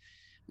 said,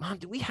 "Mom,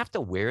 do we have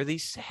to wear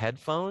these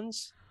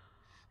headphones?"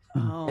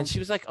 And she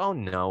was like, "Oh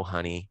no,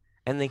 honey."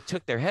 And they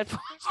took their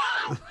headphones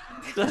off.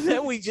 So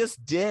then we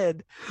just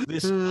did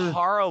this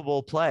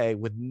horrible play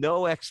with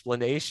no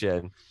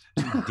explanation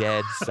to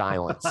dead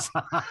silence.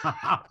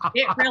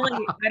 It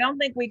really, I don't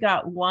think we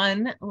got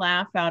one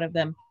laugh out of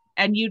them.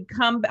 And you'd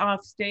come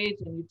off stage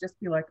and you'd just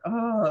be like,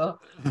 oh.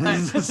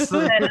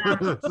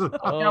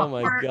 Oh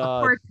my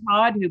God. Poor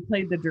Todd, who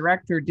played the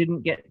director,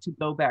 didn't get to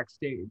go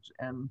backstage.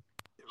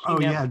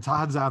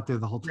 Todd's out there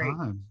the whole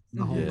time.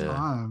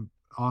 Time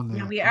on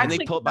there. Yeah, and they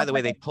pulled, by the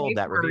way, they pulled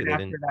that review. They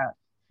didn't.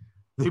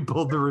 They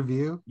pulled the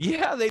review?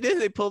 Yeah, they did.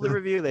 They pulled the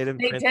review. They didn't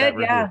print that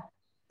review.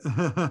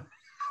 Yeah.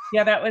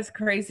 Yeah, that was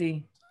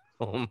crazy.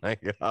 Oh my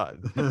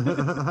God.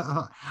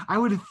 I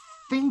would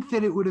think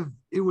that it would have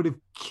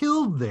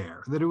killed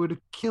there, that it would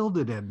have killed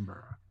at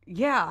Edinburgh.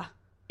 Yeah.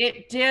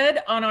 It did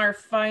on our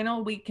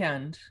final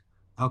weekend.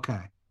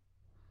 Okay.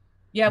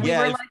 Yeah, we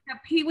were like a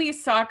Pee Wee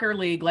soccer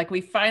league. Like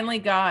we finally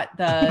got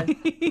the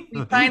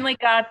the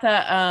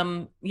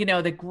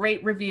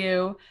great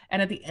review.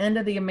 And at the end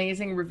of the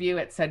amazing review,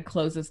 it said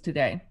closes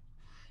today.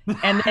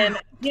 And then,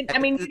 I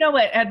mean, you know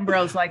what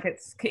Edinburgh's like,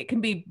 it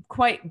can be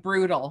quite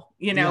brutal,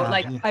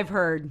 I've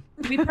heard.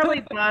 We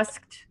probably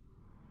busked,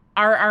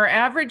 our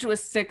average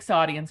was 6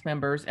 audience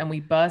members, and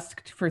we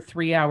busked for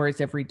 3 hours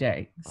every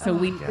day. So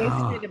we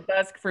basically did a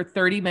busk for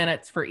 30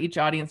 minutes for each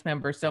audience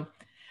member. So,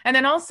 and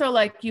then also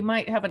like you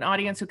might have an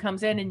audience who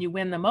comes in and you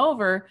win them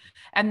over,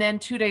 and then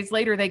 2 days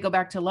later they go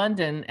back to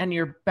London and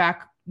you're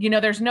back,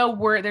 there's no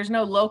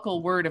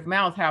local word of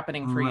mouth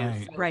happening for you.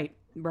 So,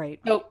 Right.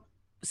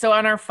 So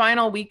on our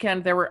final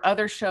weekend, there were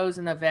other shows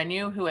in the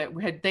venue who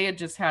they had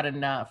just had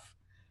enough,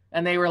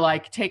 and they were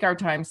like, take our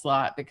time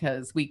slot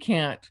because we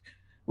can't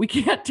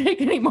take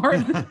any more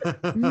of this.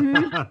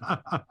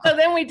 So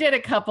then we did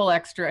a couple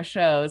extra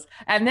shows.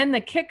 And then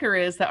the kicker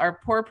is that our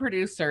poor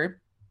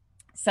producer,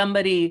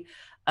 somebody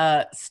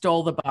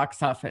stole the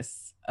box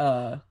office.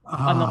 I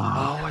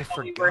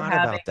forgot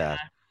about that.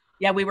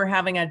 We were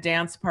having a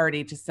dance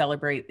party to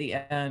celebrate the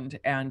end,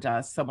 and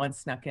someone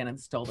snuck in and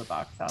stole the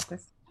box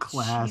office.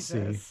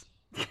 Classy.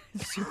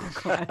 Super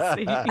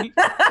classy.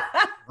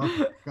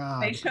 Oh,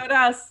 God. They showed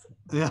us.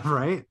 Yeah,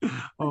 right?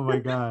 Oh, my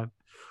God.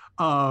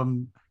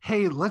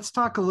 Hey, let's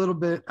talk a little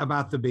bit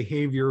about the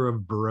behavior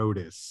of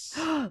Brodus.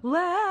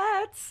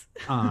 Let's.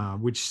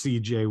 Which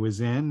CJ was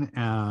in.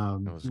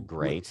 It was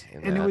great.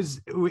 And it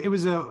was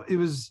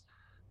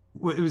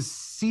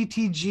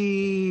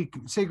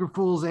CTG, Sacred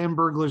Fools, and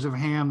Burglars of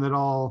Hamm that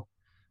all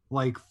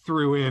like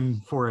threw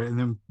in for it, and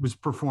then was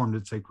performed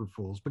at Sacred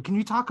Fools. But can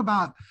you talk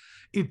about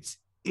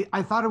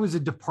I thought it was a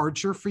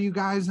departure for you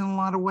guys in a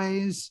lot of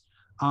ways.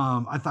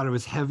 I thought it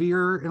was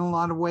heavier in a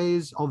lot of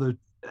ways, although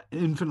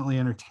infinitely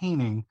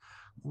entertaining.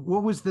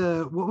 What was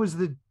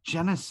the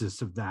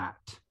genesis of that?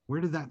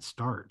 Where did that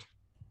start?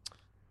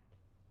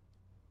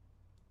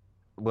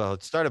 Well,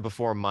 it started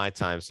before my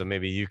time, so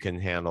maybe you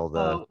can handle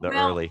the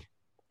early.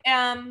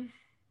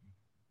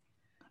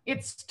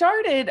 It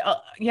started,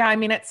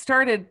 it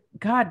started,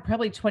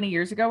 probably 20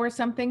 years ago or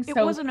something. It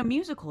wasn't a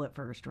musical at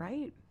first,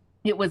 right?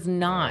 It was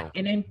not. No.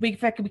 And in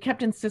fact, we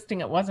kept insisting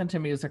it wasn't a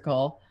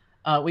musical.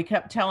 We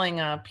kept telling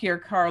Pier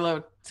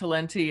Carlo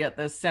Talenti at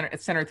the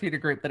Center Theater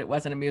Group that it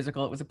wasn't a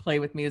musical. It was a play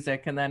with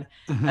music. And then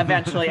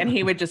eventually, and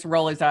he would just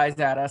roll his eyes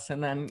at us.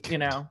 And then,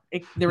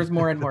 there was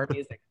more and more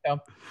music.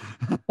 So,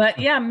 but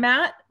yeah,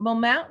 Matt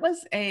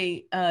was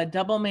a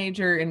double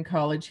major in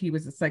college. He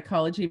was a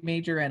psychology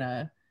major and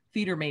a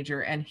theater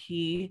major. And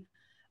he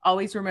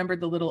always remembered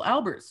the Little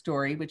Albert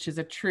story, which is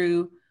a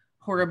true,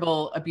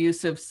 horrible,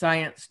 abusive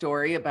science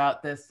story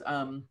about this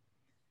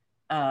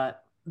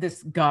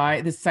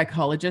this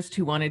psychologist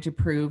who wanted to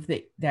prove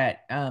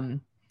that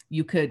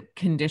you could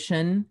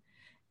condition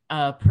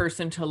a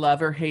person to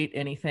love or hate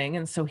anything.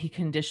 And so he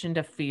conditioned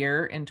a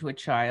fear into a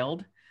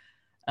child.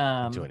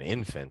 Into an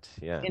infant,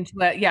 yeah. Into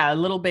a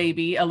little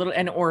baby,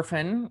 an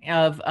orphan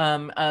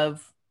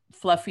of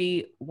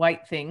fluffy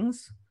white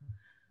things.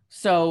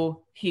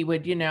 So he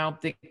would,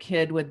 the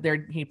kid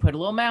he'd put a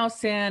little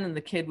mouse in, and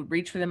the kid would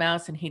reach for the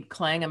mouse, and he'd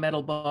clang a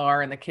metal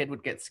bar, and the kid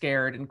would get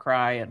scared and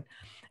cry.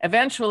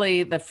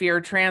 eventually the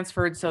fear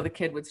transferred, so the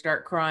kid would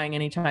start crying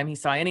anytime he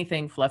saw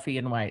anything fluffy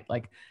and white,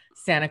 like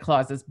Santa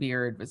Claus's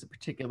beard was a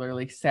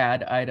particularly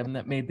sad item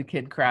that made the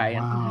kid cry.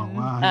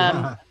 Wow.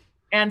 And,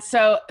 and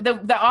so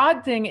the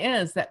odd thing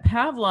is that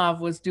Pavlov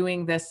was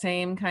doing the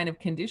same kind of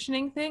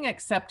conditioning thing,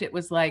 except it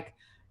was like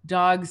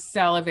dogs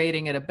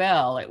salivating at a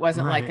bell. It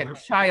wasn't like a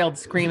child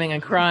screaming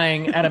and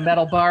crying at a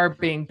metal bar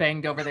being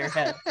banged over their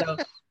head.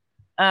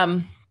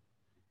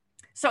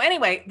 So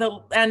anyway,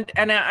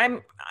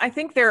 I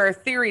think there are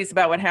theories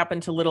about what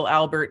happened to little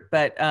Albert,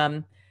 but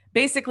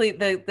basically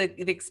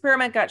the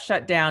experiment got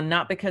shut down,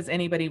 not because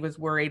anybody was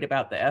worried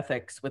about the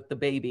ethics with the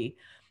baby.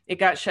 It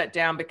got shut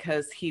down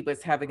because he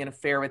was having an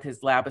affair with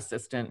his lab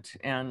assistant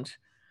and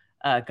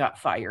got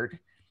fired.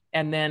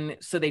 And then,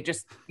 so they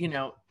just,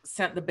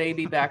 sent the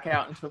baby back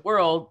out into the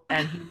world,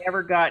 and he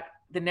never got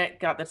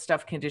the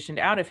stuff conditioned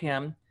out of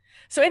him.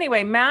 So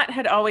anyway, Matt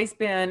had always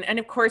been, and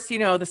of course,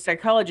 the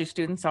psychology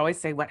students always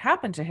say, what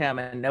happened to him?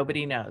 And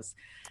nobody knows.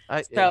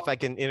 If I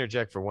can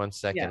interject for 1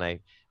 second, I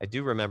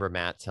do remember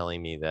Matt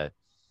telling me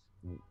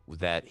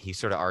that he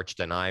sort of arched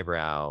an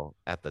eyebrow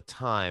at the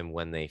time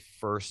when they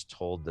first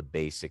told the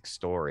basic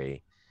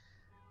story.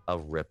 A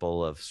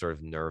ripple of sort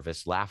of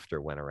nervous laughter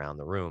went around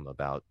the room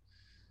about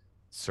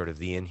sort of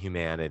the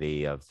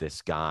inhumanity of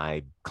this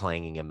guy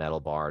clanging a metal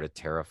bar to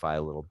terrify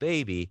a little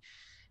baby.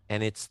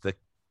 And it's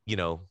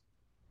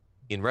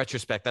in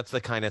retrospect, that's the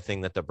kind of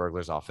thing that the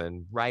burglars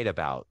often write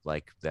about,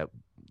 like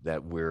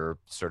that we're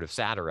sort of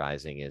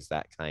satirizing, is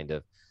that kind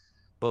of,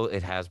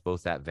 it has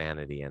both that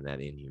vanity and that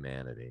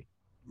inhumanity.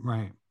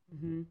 Right.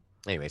 Mm-hmm.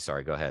 Anyway,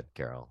 sorry, go ahead,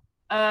 Carol.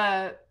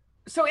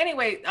 So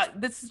anyway,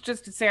 this is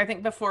just to say, I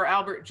think before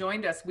Albert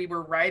joined us, we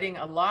were writing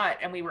a lot,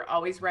 and we were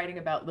always writing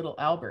about little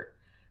Albert.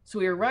 So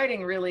we were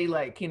writing really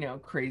like,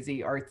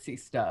 crazy artsy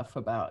stuff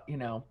about,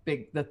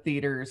 the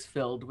theaters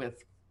full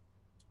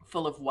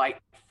of white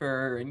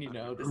fur and,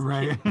 this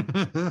right.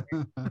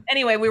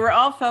 Anyway, we were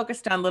all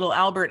focused on little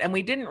Albert, and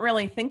we didn't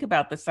really think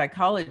about the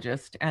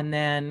psychologist. And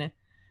then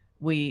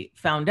we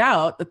found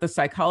out that the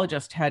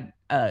psychologist had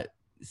a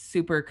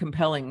super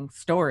compelling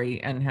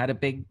story and had a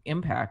big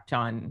impact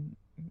on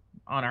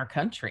our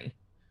country.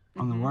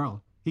 On the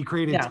world. He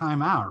created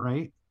Time Out,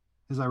 right?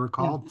 As I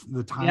recall,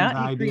 the time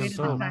idea of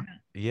Time Out.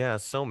 Yeah,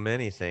 so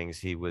many things.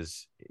 He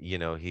was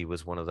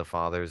one of the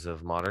fathers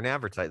of modern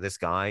advertising. This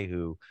guy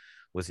who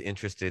was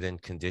interested in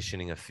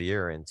conditioning a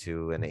fear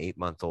into an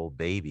 8-month-old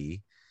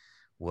baby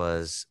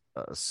was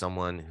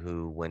someone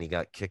who, when he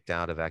got kicked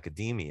out of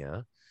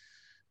academia,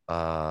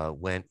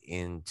 went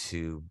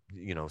into,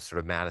 sort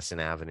of Madison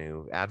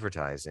Avenue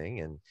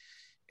advertising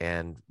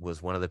and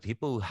was one of the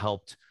people who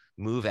helped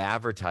move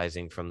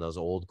advertising from those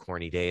old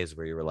corny days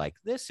where you were like,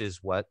 this is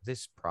what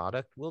this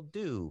product will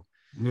do.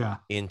 Yeah.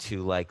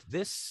 Into like,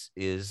 this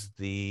is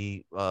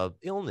the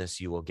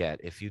illness you will get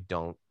if you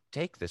don't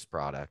take this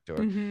product, or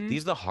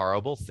these are the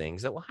horrible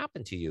things that will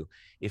happen to you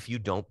if you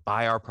don't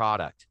buy our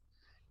product.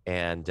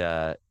 And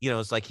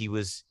it's like he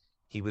was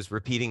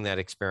repeating that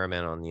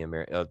experiment on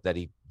the that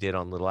he did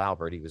on little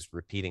Albert. He was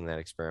repeating that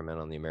experiment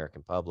on the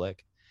American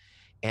public,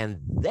 and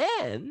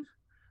then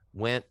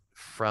went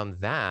from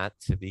that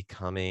to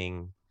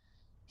becoming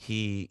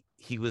he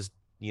was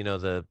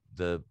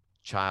the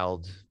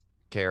child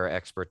care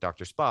expert,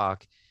 Dr.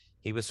 Spock.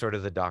 He was sort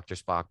of the Dr.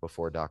 Spock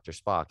before Dr.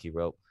 Spock. He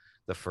wrote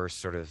the first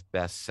sort of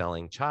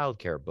best-selling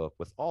childcare book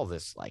with all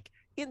this like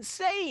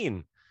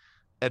insane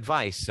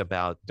advice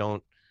about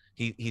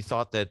he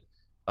thought that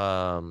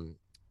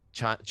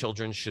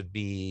children should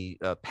be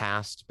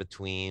passed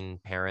between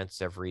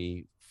parents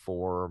every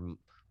 4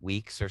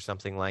 weeks or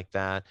something like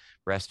that.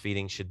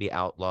 Breastfeeding should be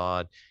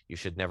outlawed. You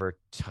should never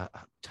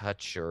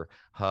touch or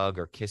hug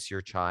or kiss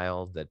your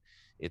child. That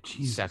it's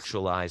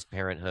sexualized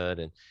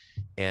parenthood,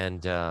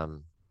 and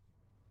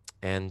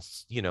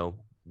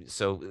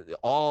so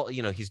all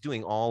he's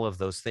doing all of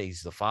those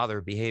things. The father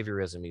of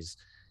behaviorism.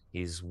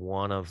 He's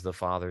one of the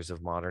fathers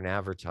of modern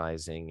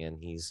advertising, and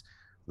he's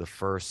the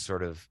first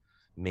sort of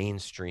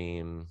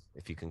mainstream,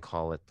 if you can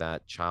call it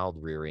that, child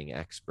rearing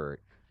expert.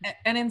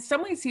 And in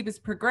some ways he was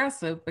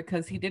progressive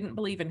because he didn't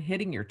believe in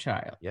hitting your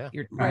child. Yeah.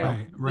 Your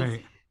child.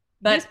 Right.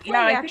 But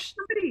I think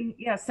somebody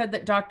said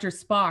that Dr.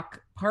 Spock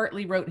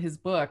partly wrote his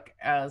book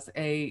as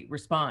a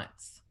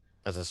response.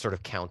 As a sort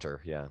of counter,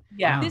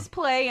 yeah. This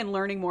play and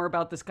learning more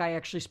about this guy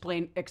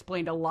actually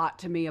explained a lot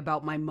to me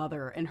about my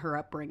mother and her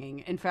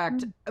upbringing. In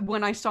fact,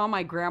 when I saw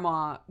my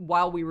grandma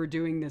while we were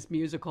doing this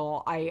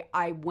musical,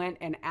 I went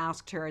and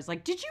asked her, I was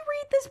like, did you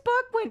read this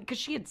book? Because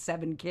she had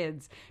 7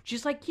 kids.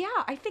 She's like, yeah,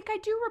 I think I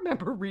do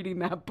remember reading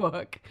that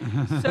book.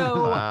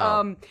 So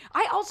Wow.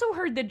 I also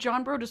heard that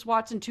John Brodus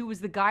Watson, too, was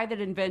the guy that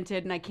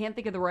invented, and I can't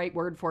think of the right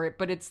word for it,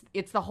 but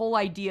it's the whole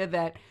idea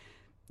that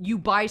you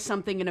buy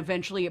something and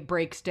eventually it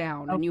breaks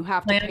down and you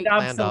have to pay.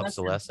 Planned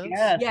obsolescence.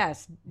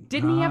 Yes.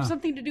 Didn't he have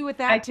something to do with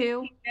that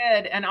too? He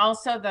did. And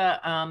also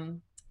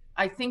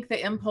I think the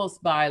impulse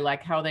buy,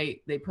 like how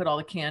they put all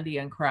the candy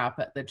and crap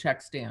at the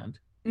check stand.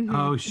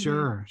 Oh,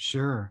 sure.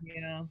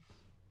 Yeah.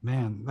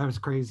 Man, that was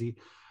crazy.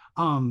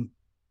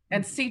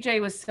 And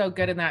CJ was so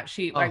good in that.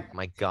 Oh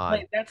my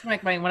God. That's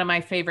like one of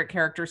my favorite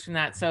characters from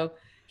that. So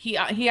he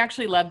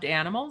actually loved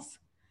animals,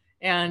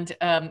 and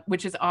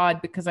which is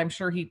odd because I'm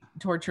sure he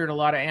tortured a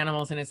lot of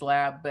animals in his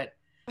lab. But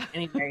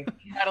anyway,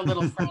 he had a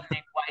little friend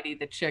named Whitey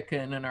the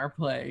chicken in our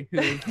play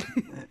who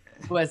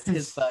was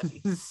his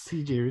buddy.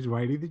 CJ was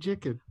Whitey the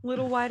chicken.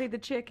 Little Whitey the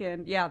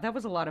chicken. Yeah, that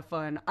was a lot of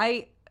fun.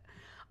 I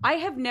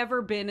have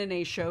never been in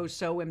a show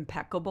so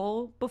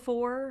impeccable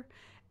before.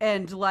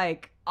 And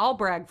like, I'll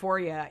brag for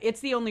you.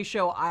 It's the only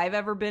show I've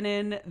ever been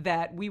in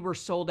that we were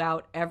sold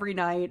out every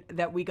night,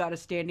 that we got a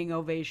standing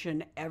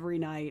ovation every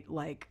night.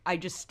 Like, I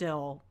just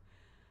still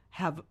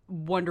have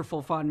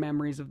wonderful, fond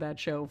memories of that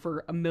show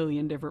for a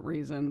million different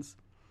reasons.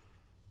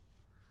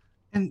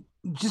 And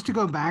just to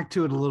go back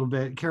to it a little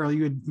bit, Carol,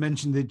 you had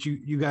mentioned that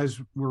you guys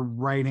were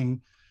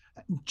writing.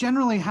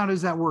 Generally, how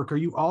does that work? Are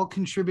you all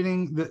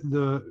contributing?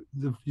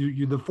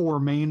 The four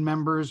main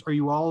members, are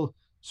you all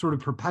sort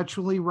of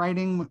perpetually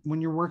writing when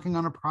you're working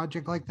on a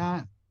project like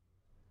that?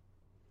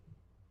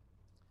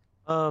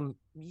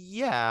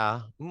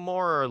 Yeah,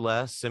 more or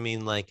less. I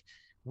mean, like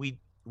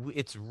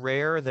it's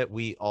rare that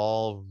we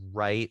all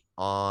write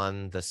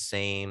on the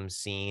same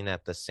scene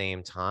at the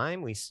same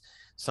time. We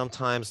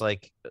sometimes,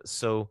 like,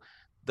 so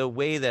the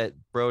way that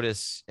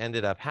Brodus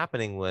ended up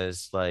happening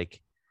was like,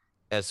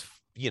 as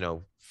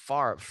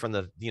far from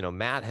the,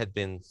 Matt had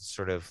been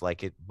sort of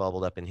like, it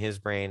bubbled up in his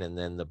brain, and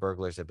then the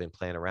Burglars have been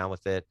playing around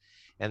with it.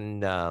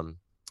 And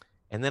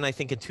then I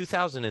think in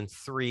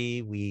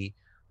 2003, we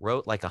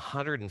wrote like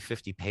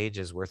 150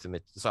 pages worth of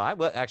it. So I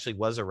actually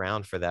was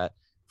around for that,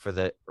 for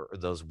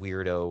those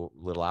weirdo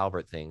Little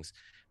Albert things.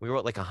 We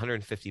wrote like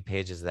 150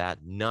 pages of that.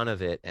 None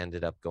of it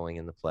ended up going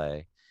in the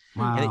play.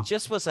 Wow. And it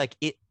just was like,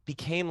 it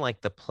became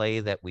like the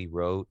play that we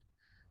wrote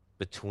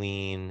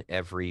between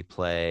every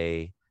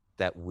play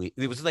that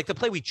it was like the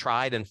play we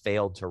tried and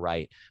failed to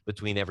write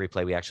between every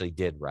play we actually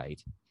did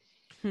write.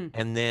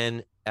 And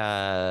then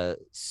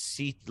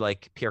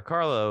like Pier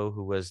Carlo,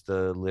 who was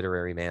the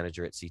literary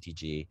manager at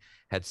CTG,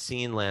 had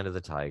seen Land of the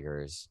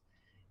Tigers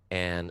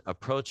and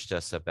approached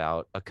us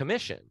about a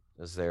commission.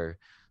 Is there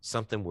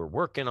something we're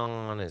working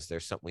on? Is there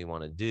something we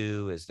want to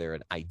do? Is there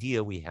an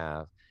idea we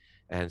have?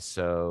 And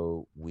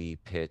so we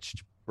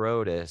pitched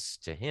Brodus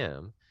to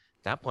him.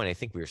 At that point, I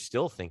think we were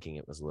still thinking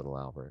it was Little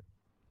Albert.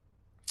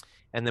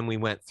 And then we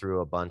went through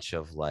a bunch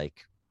of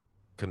like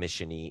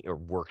commissioning or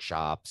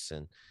workshops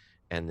and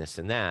this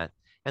and that.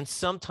 And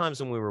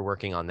sometimes when we were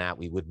working on that,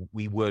 we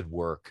would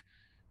work,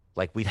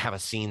 like we'd have a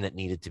scene that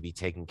needed to be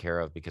taken care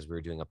of because we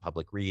were doing a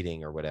public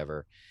reading or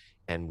whatever,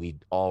 and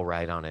we'd all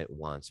write on it at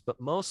once.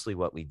 But mostly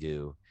what we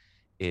do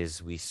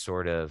is we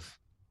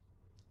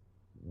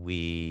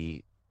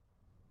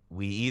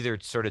either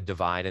sort of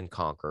divide and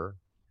conquer,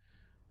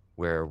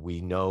 where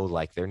we know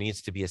like there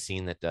needs to be a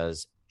scene that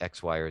does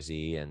X, Y, or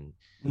Z, and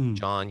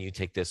John, you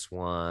take this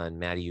one,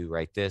 Maddie, you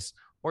write this.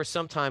 Or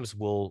sometimes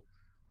we'll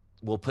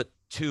put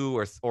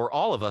two or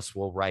all of us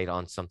will write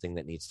on something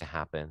that needs to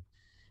happen,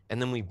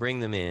 and then we bring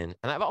them in.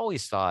 And I've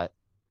always thought,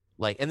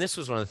 like, and this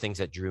was one of the things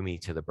that drew me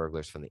to the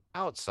Burglars from the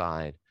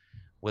outside,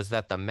 was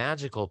that the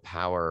magical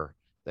power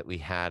that we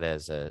had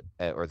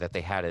that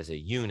they had as a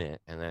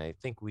unit, and I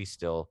think we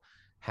still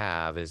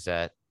have, is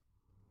that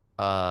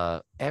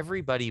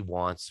everybody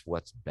wants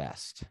what's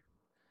best.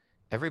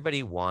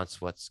 Everybody wants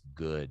what's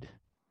good.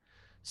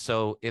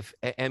 So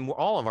and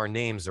all of our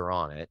names are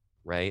on it,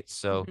 right?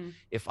 So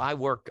if I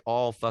work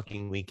all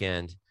fucking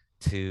weekend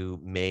to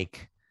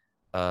make,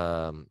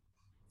 to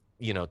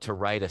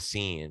write a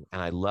scene,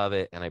 and I love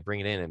it, and I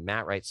bring it in, and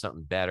Matt writes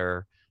something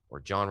better, or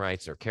John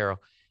writes, or Carol,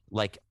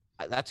 like,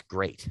 that's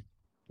great.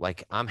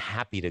 Like, I'm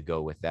happy to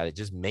go with that. It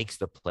just makes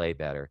the play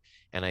better.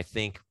 And I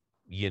think,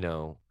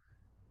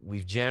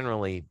 we've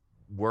generally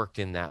worked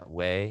in that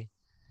way.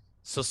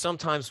 So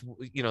sometimes,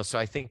 so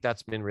I think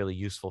that's been really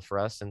useful for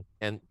us.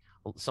 And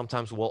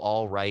sometimes we'll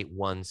all write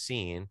one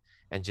scene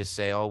and just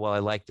say, oh, well, I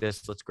like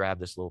this. Let's grab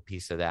this little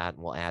piece of that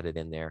and we'll add it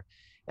in there.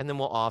 And then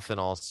we'll often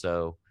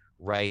also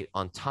write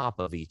on top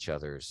of each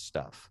other's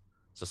stuff.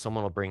 So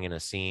someone will bring in a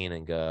scene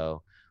and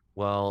go,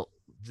 well,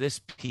 this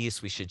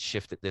piece, we should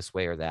shift it this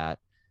way or that.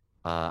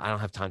 I don't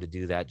have time to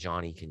do that.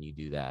 Johnny, can you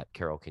do that?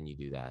 Carol, can you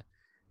do that?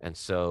 And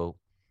so,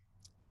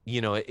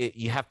 you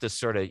have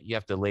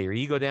to lay your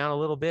ego down a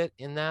little bit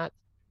in that,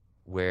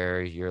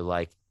 where you're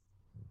like,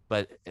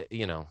 but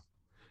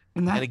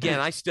and again,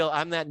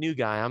 I'm that new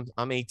guy.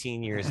 I'm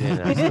 18 years in.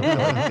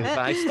 But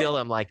I still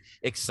am like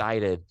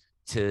excited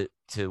to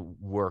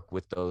work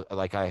with those.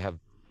 Like, I have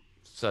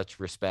such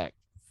respect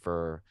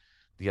for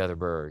the other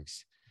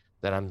Bergs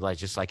that I'm like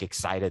just like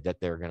excited that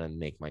they're gonna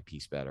make my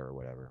piece better or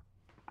whatever.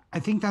 I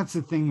think that's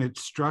the thing that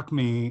struck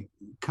me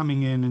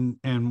coming in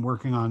and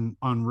working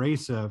on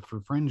Raisa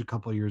for Fringe a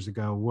couple of years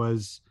ago,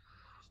 was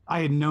I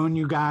had known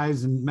you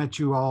guys and met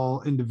you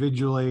all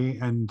individually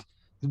and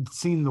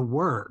seen the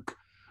work,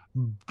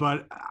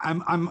 but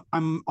I'm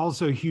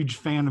also a huge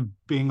fan of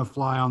being a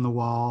fly on the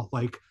wall.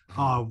 Like,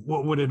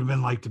 what would it have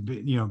been like to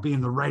be in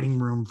the writing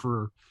room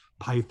for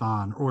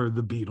Python or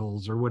the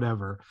Beatles or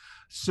whatever.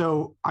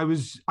 So I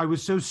was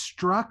so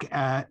struck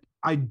at,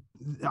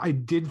 I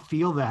did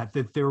feel that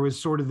there was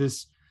sort of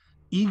this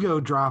ego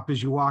drop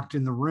as you walked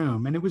in the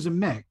room, and it was a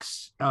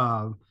mix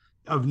of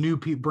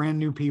brand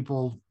new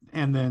people,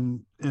 and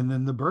then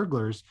the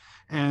Burglars,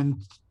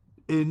 and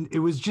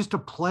it was just a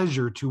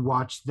pleasure to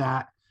watch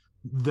that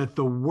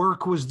the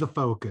work was the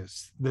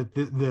focus, that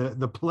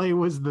the play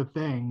was the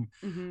thing.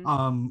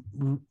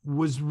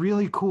 Was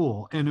really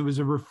cool, and it was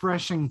a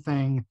refreshing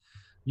thing,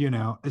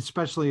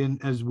 especially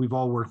as we've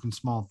all worked in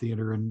small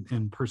theater,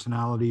 and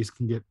personalities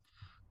can get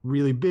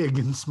really big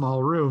in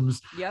small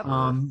rooms. Yep.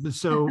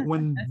 So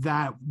when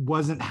that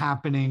wasn't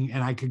happening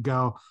and I could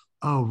go,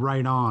 oh,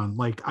 right on,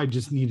 like I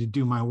just need to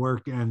do my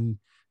work and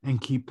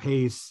keep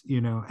pace,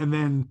 and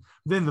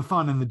then the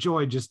fun and the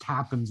joy just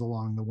happens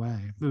along the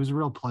way. It was a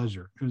real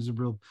pleasure.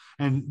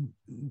 And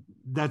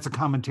that's a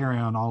commentary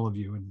on all of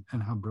you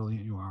and how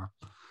brilliant you are.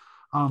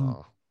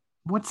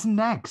 What's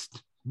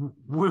next?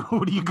 What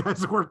are you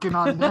guys working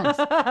on next?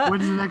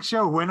 When's the next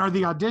show? When are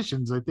the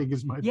auditions? I think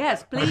is my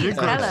yes, please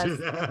tell us.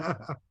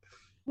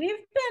 We've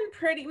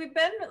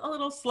been a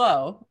little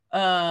slow,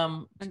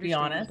 to be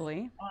honest.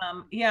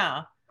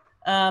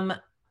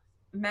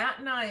 Matt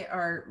and I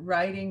are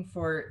writing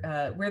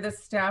for, we're the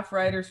staff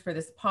writers for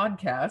this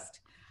podcast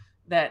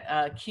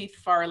that Keith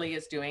Farley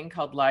is doing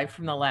called Live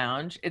from the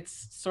Lounge.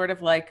 It's sort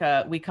of like,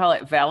 we call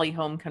it Valley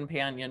Home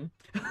Companion.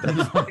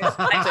 That's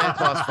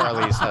Antoine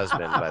Farley's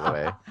husband, by the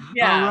way.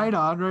 Yeah. Oh, right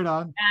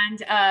on.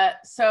 And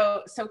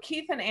so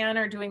Keith and Ann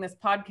are doing this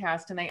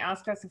podcast, and they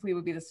asked us if we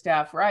would be the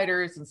staff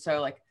writers. And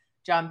so like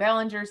John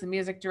Ballinger's the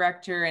music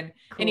director. And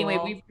anyway,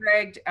 we've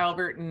dragged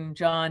Albert and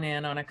John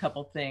in on a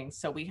couple things.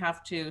 So we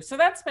have to, so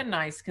that's been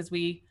nice because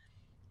we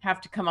have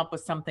to come up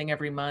with something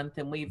every month.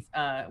 And we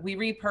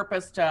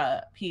repurposed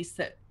a piece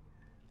that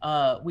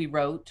we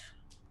wrote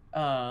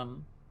for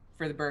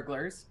the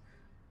Burglars.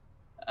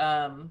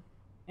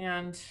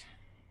 And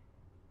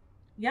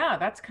yeah,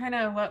 that's kind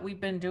of what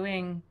we've been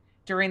doing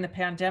during the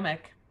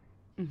pandemic.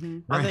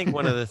 I think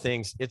one of the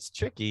things, it's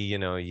tricky,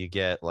 you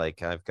get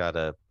like, I've got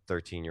a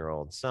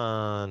 13-year-old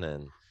son,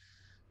 and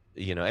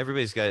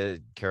everybody's got,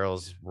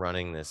 Carol's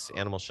running this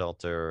animal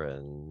shelter,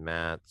 and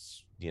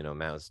Matt's doing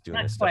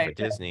his stuff at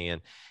Disney,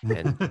 and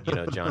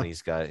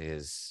Johnny's got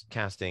his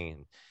casting,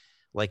 and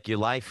like your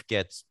life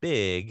gets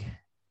big,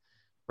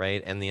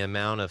 right? And the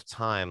amount of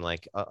time,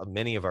 like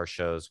many of our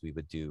shows, we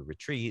would do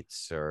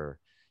retreats, or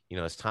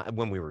as time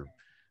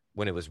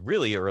when it was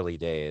really early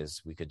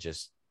days, we could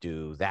just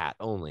do that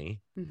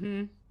only.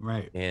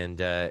 Right.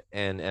 And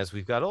as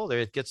we've got older,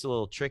 it gets a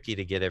little tricky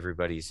to get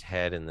everybody's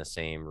head in the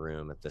same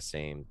room at the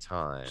same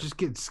time. Just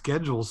get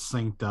schedules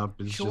synced up.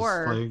 It's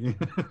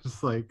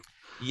just like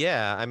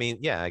yeah, I mean,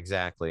 yeah,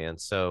 exactly. And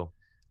so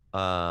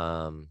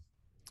but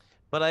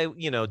I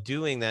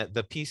doing that,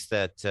 the piece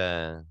that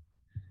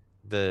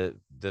the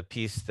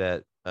piece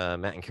that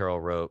Matt and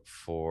Carol wrote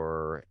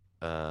for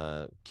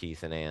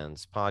Keith and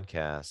Ann's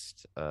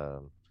podcast,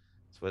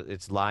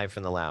 it's Live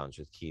from the Lounge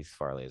with Keith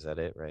Farley. Is that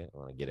it? Right? I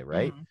want to get it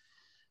right.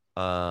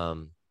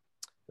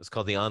 It's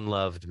called The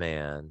Unloved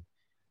Man.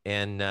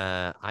 And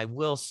I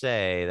will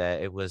say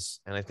that it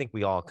was, and I think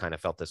we all kind of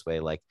felt this way,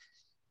 like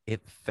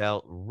it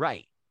felt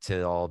right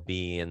to all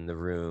be in the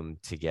room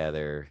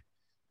together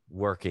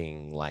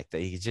working like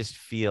that. You just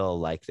feel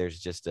like there's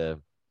just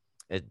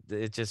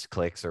it just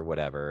clicks or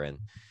whatever. And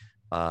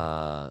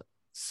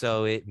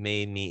so it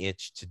made me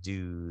itch to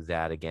do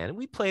that again. And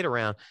we played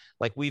around,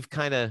 like we've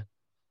kind of,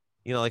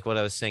 like what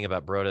I was saying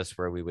about Brodus,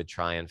 where we would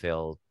try and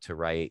fail to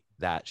write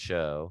that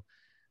show.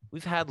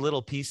 We've had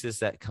little pieces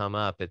that come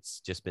up.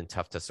 It's just been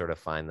tough to sort of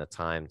find the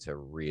time to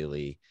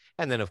really.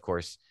 And then, of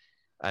course,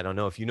 I don't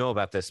know if you know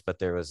about this, but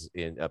there was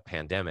a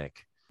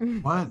pandemic.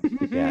 What?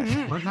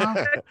 Yeah. What now?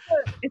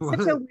 It's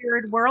such a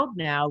weird world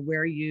now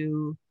where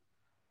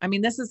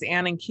this is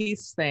Ann and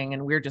Keith's thing,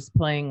 and we're just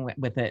playing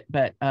with it.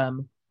 But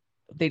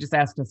they just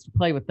asked us to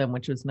play with them,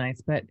 which was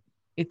nice. But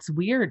it's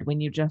weird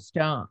when you just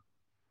don't.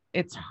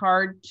 It's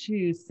hard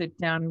to sit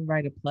down and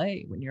write a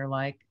play when you're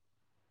like,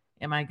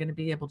 am I going to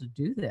be able to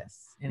do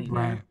this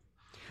anymore?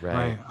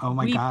 Right. Oh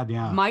my God.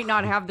 Yeah. Might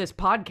not have this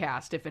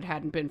podcast if it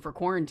hadn't been for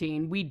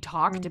quarantine. We'd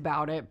talked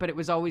about it, but it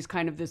was always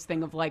kind of this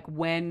thing of like,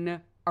 when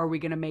are we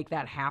going to make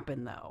that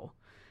happen though?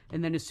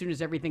 And then as soon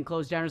as everything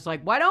closed down, it's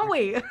like, why don't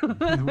we?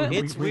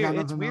 It's weird.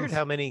 It's weird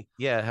how many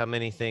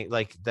things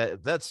like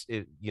that. That's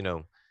it,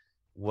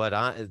 what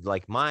I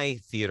like my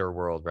theater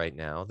world right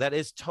now that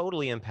is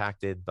totally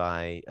impacted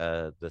by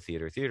the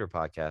theater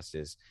podcast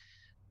is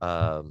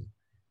I'm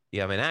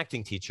an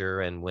acting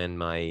teacher, and when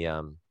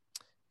my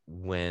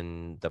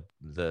when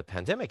the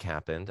pandemic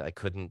happened, I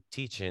couldn't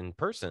teach in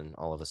person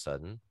all of a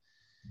sudden,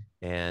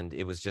 and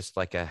it was just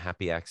like a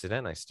happy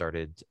accident. I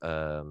started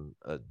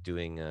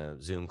doing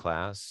a Zoom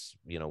class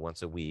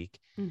once a week,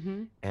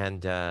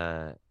 and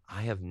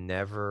I've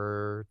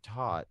never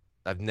taught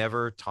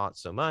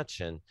so much,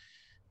 and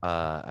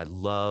I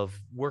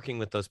love working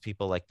with those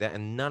people like that.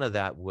 And none of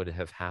that would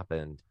have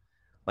happened.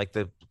 Like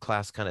the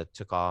class kind of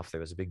took off.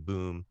 There was a big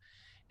boom,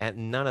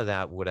 and none of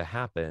that would have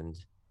happened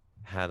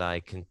had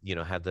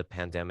had the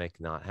pandemic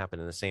not happen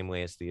in the same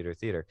way as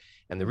theater.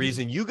 And the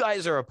reason you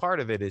guys are a part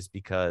of it is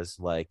because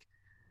like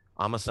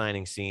I'm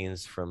assigning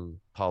scenes from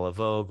Paula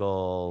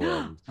Vogel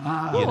and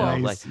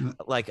nice.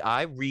 like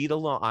I read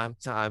along.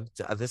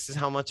 This is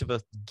how much of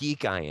a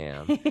geek I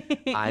am.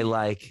 I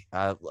like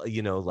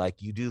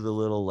like you do the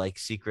little like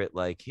secret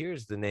like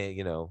here's the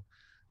name,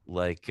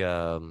 like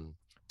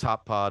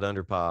top pod,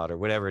 under pod, or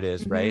whatever it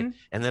is, right?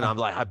 And then I'm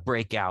like I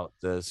break out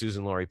the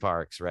Suzan-Lori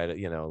Parks, right?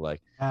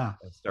 I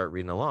start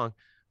reading along.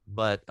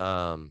 But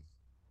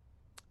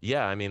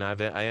yeah, I mean,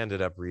 I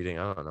ended up reading,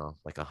 I don't know,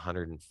 like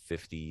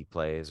 150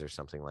 plays or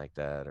something like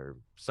that, or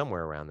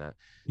somewhere around that.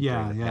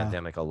 Yeah, during the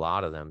pandemic, a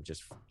lot of them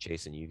just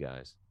chasing you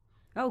guys.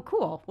 Oh,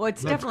 cool. Well,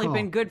 it's definitely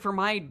been good for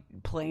my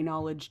play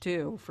knowledge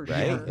too, for sure.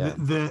 Yeah.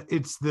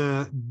 It's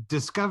the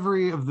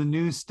discovery of the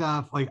new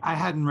stuff. Like I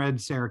hadn't read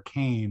Sarah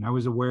Kane. I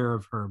was aware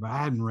of her, but I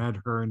hadn't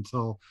read her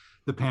until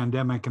the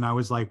pandemic, and I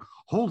was like,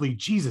 holy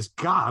Jesus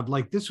God,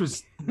 like this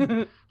was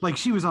like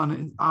she was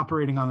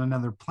operating on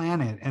another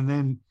planet. And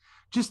then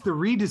just the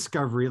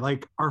rediscovery,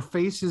 like our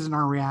faces and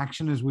our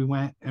reaction as we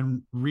went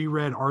and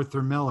reread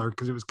Arthur Miller,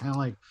 because it was kind of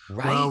like,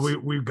 well,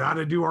 we've got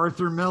to do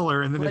Arthur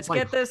Miller, and then let's it's like,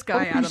 get this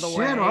guy out of the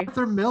way.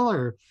 Arthur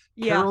Miller.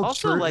 Yeah. Carol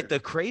also, like the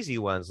crazy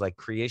ones, like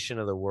Creation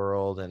of the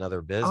World and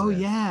Other Business. Oh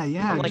yeah.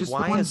 I'm like, just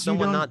why is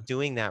someone not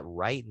doing that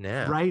right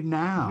now? Right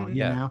now,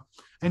 you know.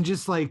 And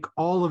just like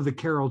all of the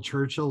Carol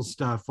Churchill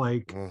stuff,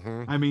 like,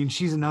 I mean,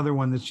 she's another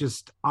one that's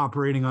just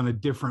operating on a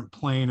different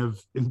plane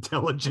of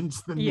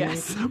intelligence than me,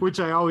 which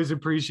I always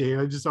appreciate.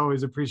 I just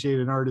always appreciate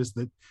an artist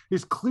that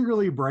is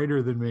clearly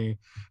brighter than me.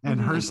 And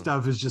her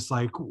stuff is just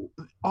like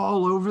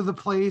all over the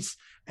place.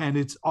 And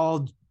it's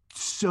all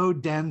so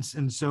dense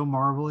and so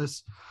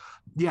marvelous.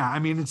 Yeah, I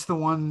mean, it's the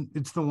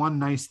one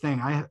nice thing.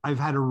 I've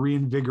had a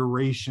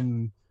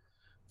reinvigoration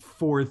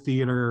for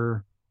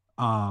theater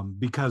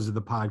because of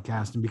the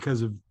podcast and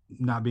because of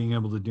not being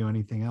able to do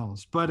anything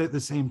else. But at the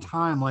same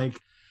time, like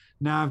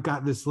now I've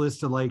got this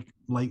list of like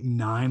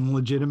 9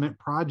 legitimate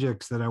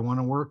projects that I want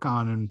to work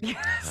on, and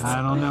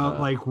I don't know,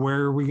 like where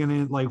are we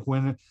gonna, like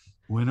when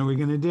are we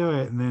gonna do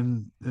it?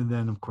 And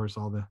then of course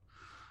all the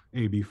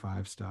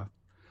AB5 stuff.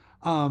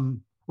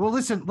 Well,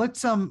 listen,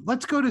 let's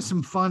go to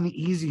some fun,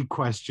 easy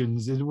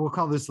questions. We'll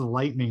call this the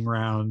lightning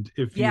round,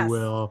 if you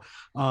will.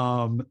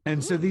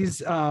 And so these,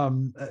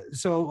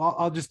 so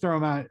I'll just throw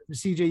them out.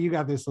 CJ, you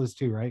got this list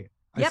too, right?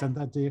 I sent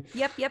that to you.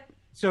 Yep.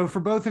 So for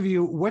both of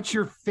you, what's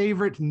your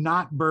favorite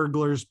not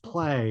burglars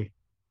play?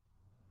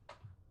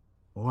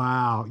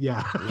 Wow.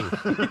 Yeah.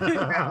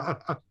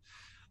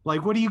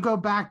 Like, what do you go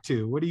back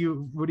to? What do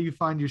you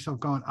find yourself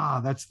going,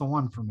 that's the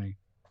one for me?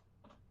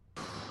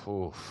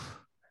 Oof.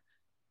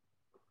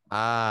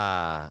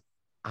 Mine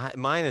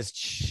is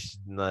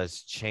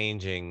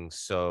changing.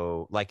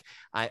 So like,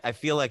 I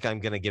feel like I'm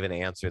going to give an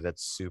answer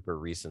that's super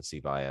recency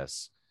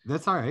bias.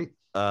 That's all right.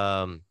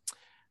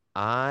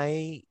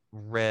 I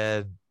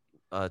read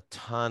a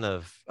ton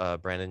of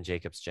Brandon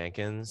Jacobs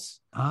Jenkins.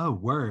 Oh,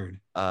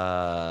 word.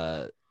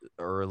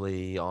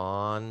 Early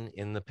on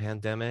in the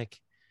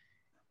pandemic.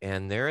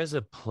 And there is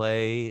a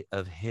play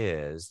of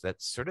his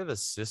that's sort of a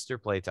sister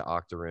play to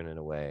Octoroon in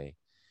a way,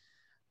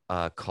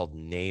 called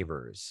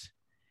Neighbors.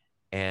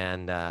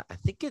 And I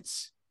think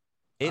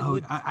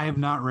I have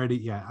not read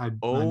it yet. I'm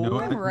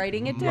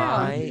writing it down.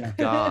 My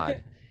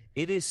God.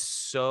 It is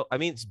so, I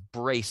mean, it's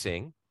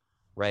bracing,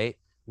 right?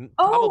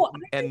 I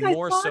think I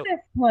saw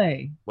this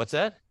play. What's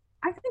that?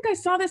 I think I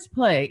saw this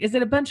play. Is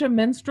it a bunch of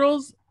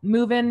minstrels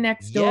move in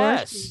next door?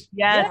 Yes.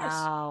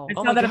 Wow.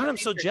 Oh my God, I'm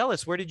so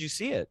jealous. Where did you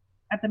see it?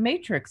 At the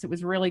Matrix. It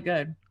was really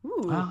good.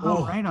 Ooh.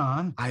 Oh, right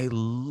on. I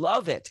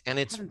love it. And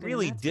it's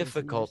really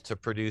difficult to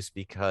produce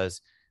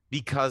because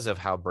of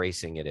how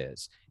bracing it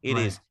is. It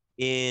is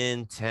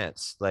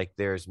intense. Like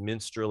there's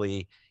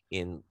minstrelly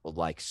in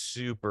like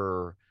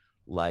super,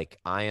 like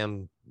I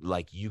am,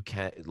 like you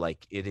can't,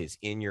 like it is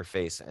in your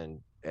face and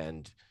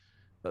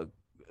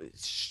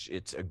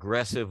it's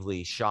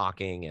aggressively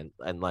shocking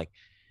and like,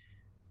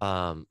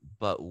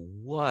 but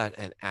what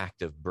an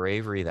act of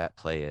bravery that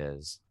play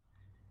is.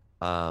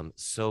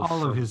 So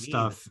all of his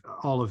stuff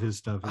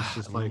is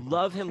just like,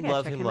 love him.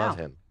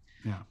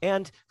 Yeah.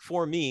 And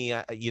for me,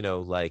 I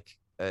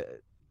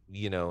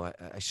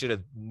should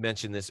have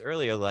mentioned this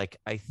earlier. Like,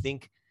 I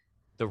think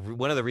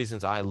one of the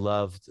reasons I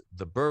loved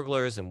the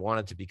Burglars and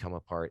wanted to become a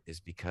part is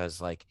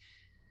because like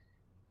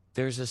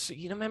there's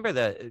remember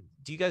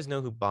do you guys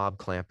know who Bob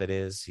Clampett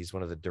is? He's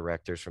one of the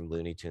directors from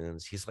Looney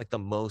Tunes. He's like the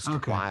most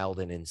wild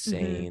and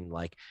insane,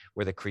 like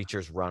where the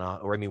creatures run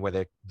off, or I mean,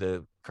 where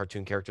the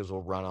cartoon characters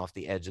will run off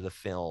the edge of the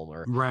film,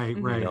 or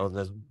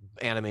the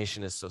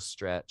animation is so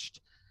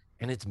stretched,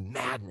 and it's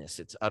madness.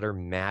 It's utter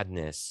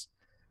madness,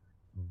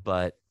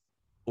 but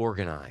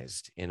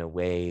organized in a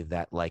way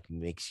that like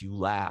makes you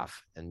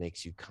laugh and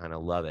makes you kind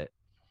of love it.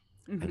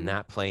 And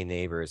that play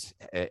Neighbors,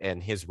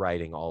 and his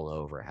writing all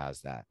over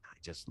has that. I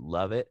just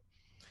love it.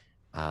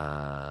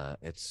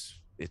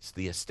 It's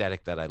the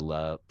aesthetic that I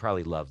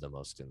probably love the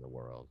most in the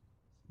world.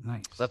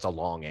 Nice. So that's a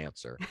long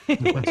answer.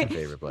 What's your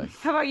favorite play?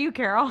 How about you,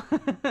 Carol?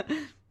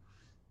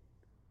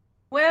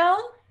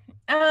 Well,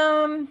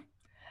 I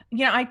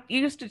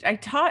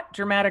taught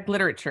dramatic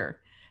literature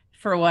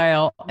for a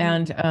while,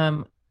 and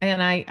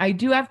I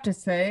do have to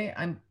say,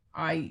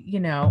 I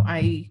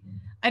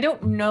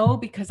don't know,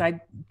 because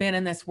I've been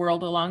in this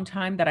world a long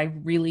time, that I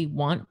really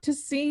want to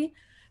see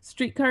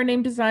Streetcar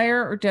Named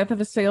Desire or Death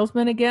of a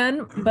Salesman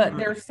again, but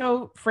they're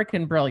so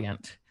freaking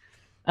brilliant.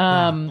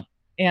 But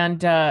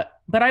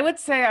I would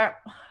say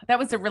that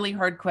was a really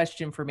hard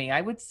question for me.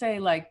 I would say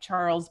like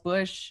Charles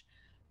Busch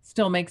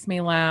still makes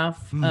me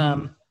laugh.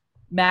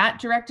 Matt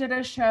directed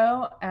a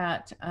show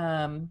at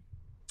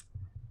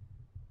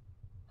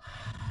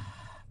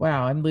wow,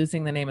 I'm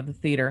losing the name of the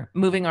theater.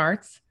 Moving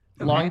Arts,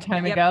 a long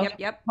time ago,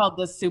 called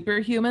The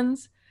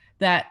Superhumans,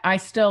 that I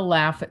still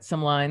laugh at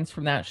some lines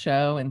from that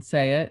show and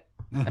say it,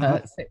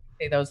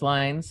 say those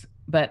lines,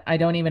 but I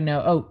don't even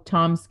know. Oh,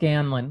 Tom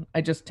Scanlon. I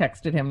just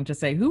texted him to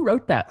say, who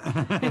wrote that?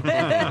 But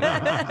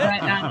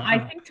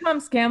I think Tom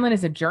Scanlon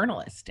is a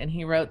journalist, and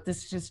he wrote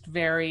this just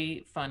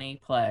very funny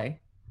play.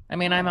 I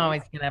mean, I'm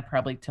always going to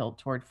probably tilt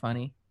toward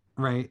funny.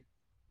 Right.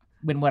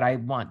 When what I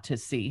want to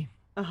see.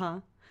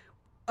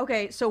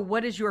 Okay, so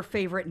what is your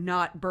favorite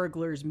not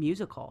Burglars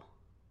musical?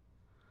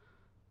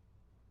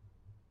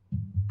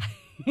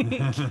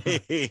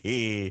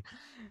 You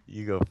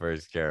go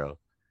first, Carol.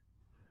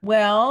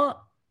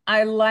 Well,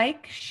 I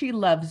like She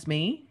Loves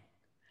Me.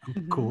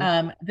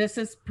 Cool. This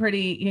is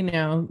pretty,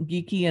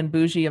 geeky and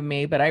bougie of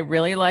me, but I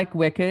really like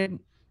Wicked.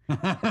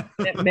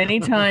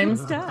 Many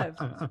times.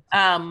 And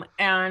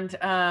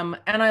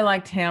I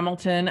liked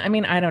Hamilton. I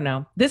mean, I don't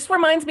know. This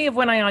reminds me of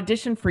when I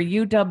auditioned for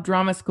UW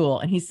Drama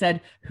School, and he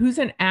said, "Who's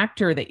an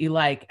actor that you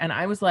like?" And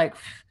I was like,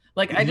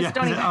 I just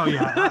don't even. Oh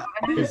yeah.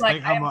 I was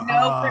like, I have no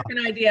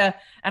freaking idea.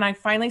 And I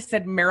finally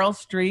said Meryl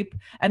Streep,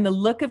 and the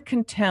look of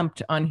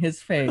contempt on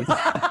his face. So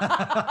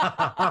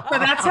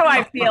that's how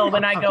I feel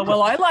when I go,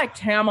 well, I liked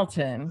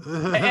Hamilton.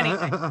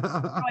 Anyway,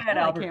 go ahead,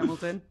 Albert.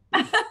 Hamilton.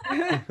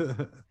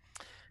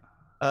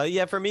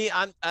 Yeah, for me,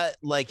 I'm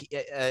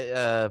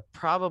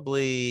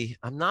probably,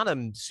 I'm not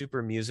a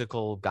super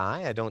musical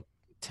guy. I don't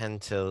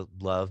tend to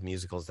love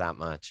musicals that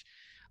much.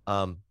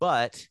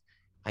 But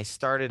I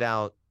started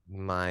out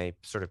my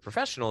sort of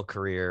professional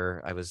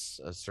career. I was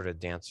a sort of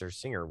dancer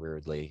singer,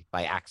 weirdly,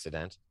 by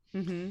accident.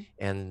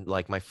 And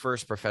like my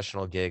first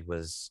professional gig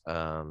was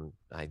I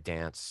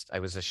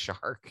was a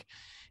shark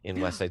in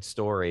West Side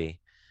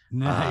Story.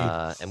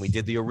 Nice. And we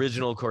did the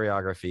original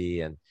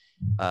choreography, and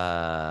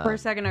for a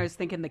second I was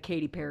thinking the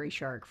Katy Perry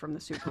shark from the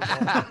Super Bowl.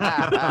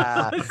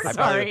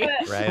 Sorry.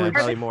 I'm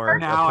probably more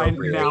now I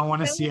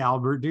want to see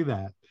Albert do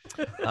that.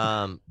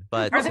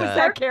 But are the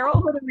sharks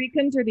Carol? Puerto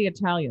Ricans or the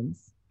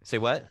Italians? Say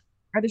what?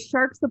 Are the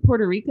sharks the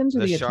Puerto Ricans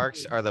or the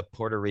sharks are the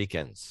Puerto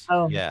Ricans?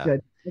 Oh, yeah,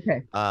 good.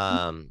 Okay.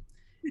 But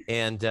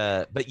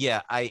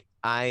yeah, I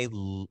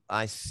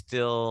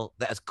still,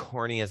 as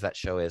corny as that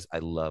show is, I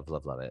love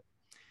it.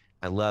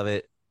 I love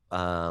it.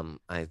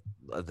 I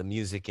love the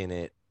music in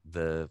it,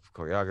 the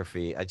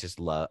choreography.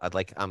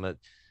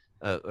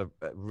 I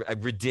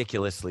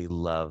ridiculously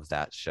love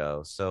that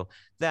show. So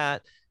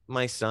that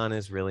my son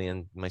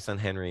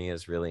Henry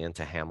is really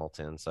into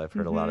Hamilton. So I've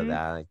heard a lot of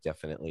that. I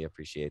definitely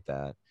appreciate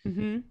that.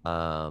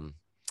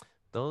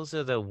 Those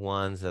are the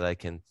ones that I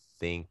can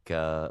think,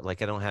 I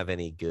don't have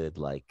any good,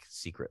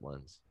 secret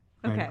ones.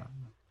 Okay.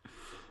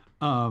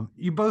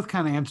 You both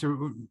kind of answer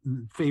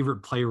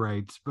favorite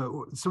playwrights, but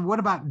so what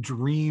about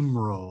dream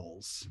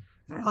roles? Is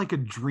there like a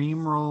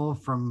dream role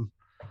from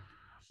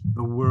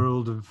the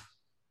world of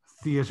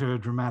theater,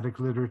 dramatic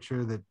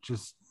literature that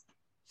just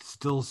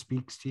still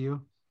speaks to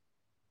you?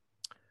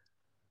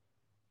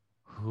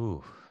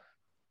 Ooh.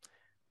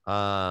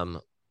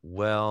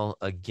 Well,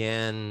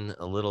 again,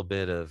 a little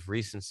bit of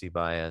recency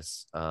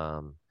bias.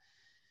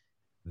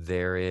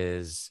 There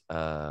is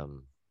a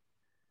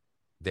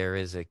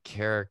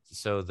character.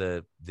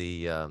 So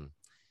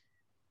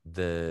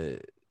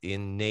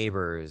in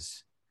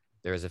Neighbors,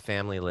 there is a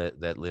family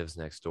that lives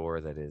next door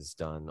that is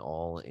done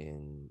all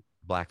in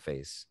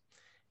blackface,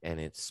 and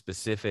it's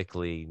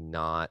specifically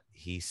not.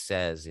 He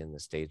says in the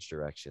stage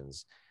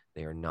directions,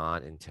 they are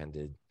not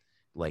intended.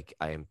 I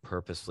am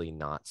purposely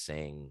not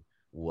saying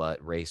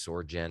what race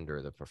or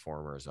gender the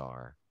performers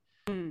are.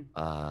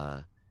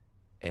 I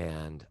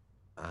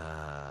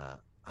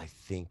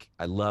think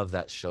I love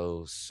that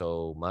show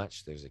so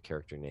much. There's a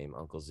character named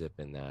Uncle Zip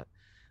in that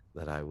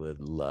I would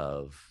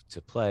love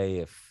to play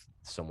if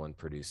someone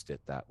produced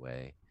it that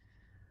way.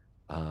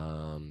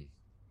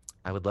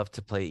 I would love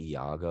to play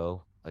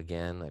Iago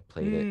again. I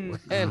played it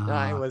when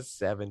I was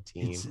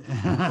 17.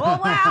 Oh,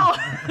 wow.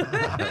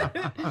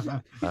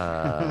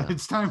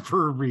 It's time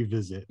for a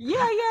revisit.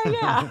 Yeah.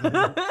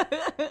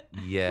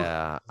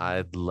 Yeah,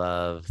 I'd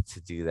love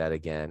to do that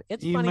again.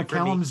 It's Ian funny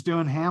McKellum's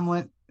doing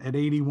Hamlet at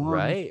 81.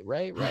 Right.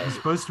 It's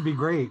supposed to be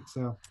great.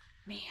 So,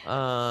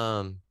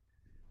 man.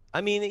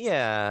 I mean,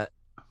 yeah,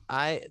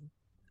 I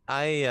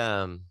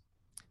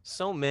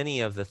so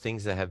many of the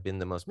things that have been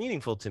the most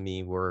meaningful to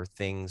me were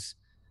things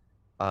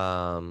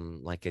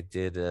I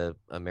did a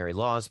Mary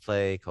Laws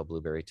play called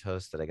Blueberry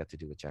Toast that I got to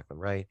do with Jacqueline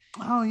Wright.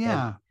 Oh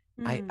yeah.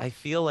 I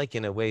feel like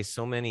in a way,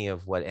 so many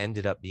of what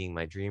ended up being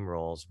my dream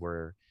roles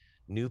were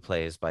new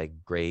plays by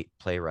great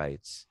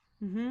playwrights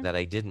that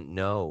I didn't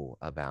know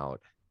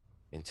about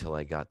until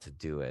I got to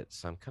do it.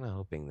 So I'm kind of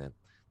hoping that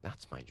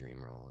that's my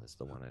dream role, is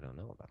the one I don't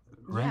know about.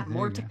 Right, Yeah, there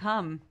more you to go.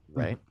 come.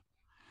 Right.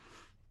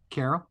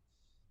 Carol?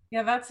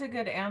 Yeah, that's a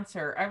good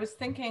answer. I was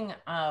thinking,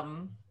 I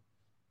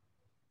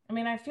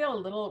mean, I feel a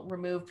little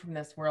removed from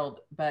this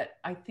world, but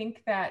I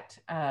think that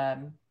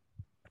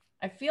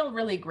I feel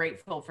really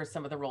grateful for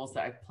some of the roles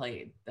that I've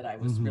played that I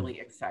was really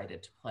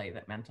excited to play,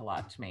 that meant a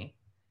lot to me.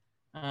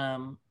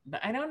 But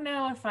I don't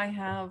know if I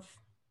have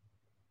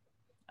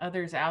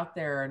others out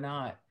there or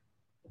not.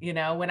 You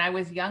know, when I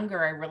was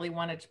younger, I really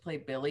wanted to play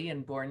Billy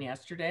in Born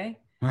Yesterday.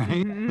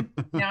 Right.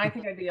 Now I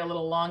think I'd be a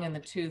little long in the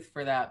tooth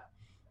for that.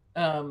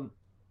 I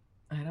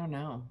don't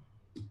know.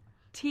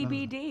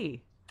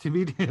 TBD.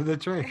 TBD,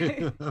 that's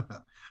right.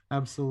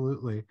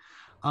 Absolutely.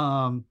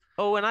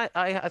 Oh, and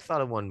I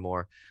thought of one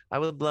more. I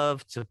would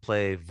love to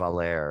play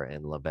Valère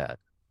in La Bête.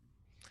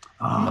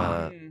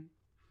 The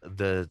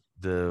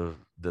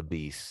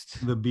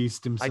beast. The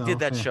beast himself. I did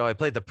that yeah. show. I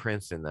played the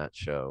prince in that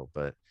show,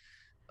 but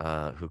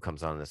who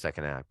comes on in the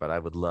second act. But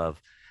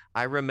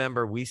I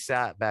remember we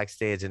sat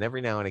backstage, and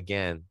every now and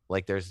again,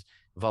 like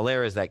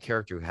Valère is that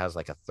character who has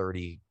like a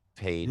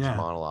 30-page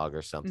monologue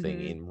or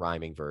something in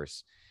rhyming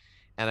verse.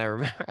 And I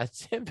remember I'd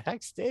sit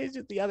backstage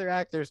with the other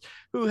actors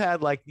who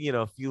had like,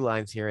 a few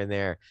lines here and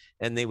there,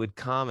 and they would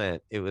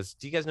comment. Do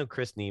you guys know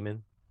Chris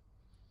Neiman?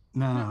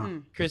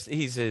 No. Chris,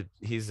 he's a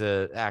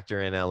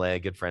actor in LA,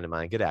 good friend of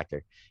mine, good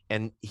actor.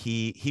 And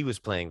he was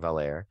playing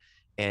Valère,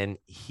 and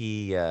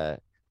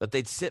but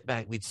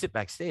we'd sit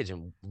backstage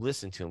and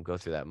listen to him go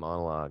through that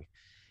monologue.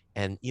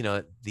 And,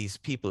 these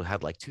people who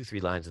had like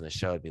 2-3 lines in the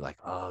show would be like,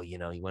 oh, he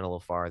went a little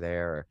far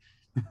there. Or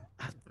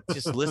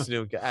just listen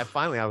to him.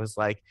 Finally, I was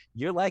like,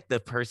 you're like the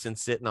person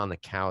sitting on the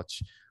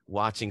couch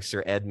watching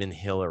Sir Edmund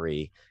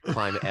Hillary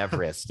climb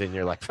Everest, and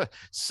you're like,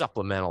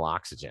 supplemental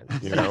oxygen,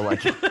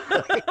 like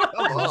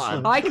come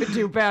on. I could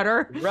do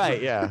better. Right,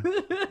 yeah.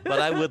 But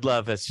I would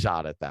love a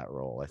shot at that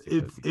role. I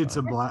think it's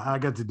a blast. I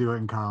got to do it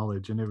in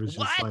college, and it was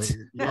just like,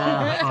 yeah,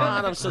 oh my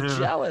God, I'm so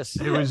jealous.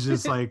 It was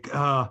just like,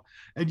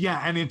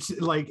 and it's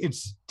like,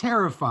 it's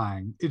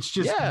terrifying. It's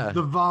just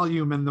the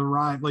volume and the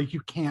rhyme, like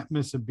you can't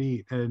miss a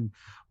beat.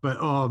 But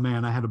oh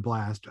man, I had a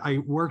blast.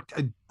 I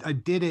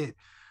did it.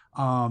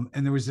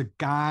 And there was a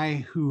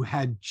guy who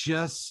had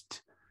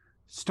just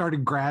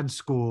started grad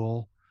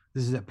school.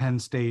 This is at Penn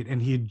State,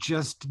 and he had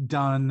just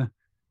done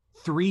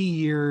 3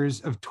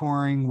 years of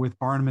touring with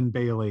Barnum and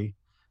Bailey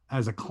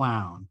as a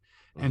clown.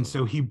 And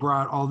so he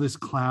brought all this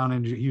clown,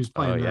 and he was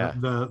playing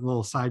the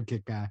little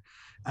sidekick guy,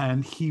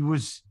 and he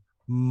was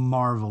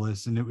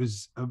marvelous. And it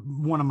was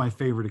one of my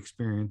favorite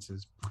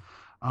experiences.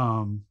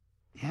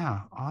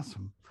 Yeah,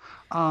 awesome.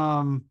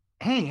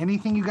 Hey,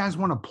 anything you guys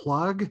want to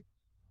plug?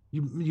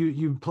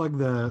 You plug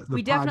the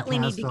we definitely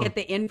podcast need to get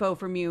the info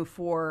from you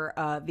for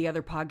the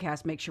other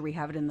podcast. Make sure we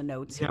have it in the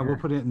notes. Yeah, we'll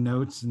put it in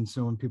notes, and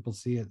so when people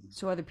see it,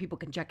 so other people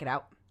can check it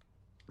out.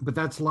 But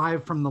that's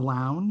live from the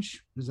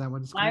lounge. Is that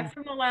what it's called? Live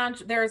from the lounge.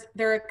 There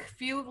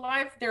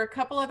are a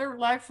couple other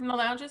live from the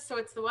lounges. So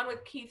it's the one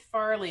with Keith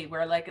Farley,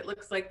 where like it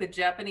looks like the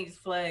Japanese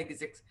flag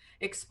is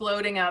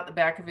exploding out the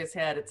back of his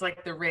head. It's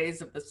like the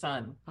rays of the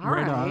sun. All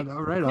right. On.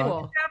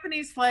 The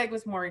Japanese flag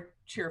was more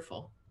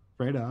cheerful.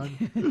 Right on.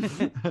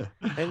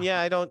 And yeah,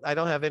 I don't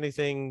have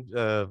anything.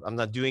 I'm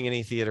not doing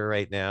any theater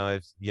right now.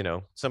 If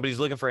somebody's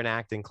looking for an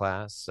acting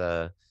class,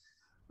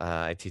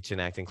 I teach an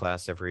acting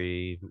class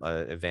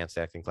advanced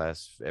acting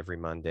class every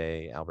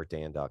Monday.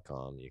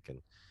 albertdayan.com. You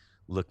can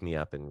look me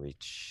up and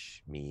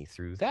reach me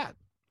through that.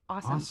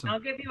 Awesome. I'll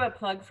give you a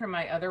plug for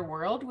my other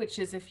world, which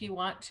is if you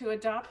want to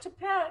adopt a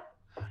pet.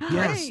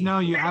 Yes, no,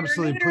 you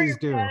absolutely please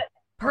do.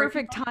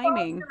 Perfect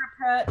timing.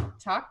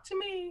 Talk to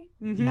me.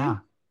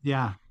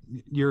 Yeah.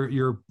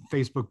 Your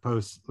Facebook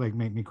posts like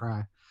make me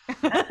cry.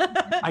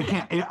 I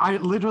can't. I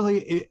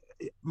literally,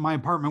 my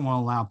apartment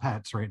won't allow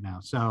pets right now,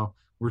 so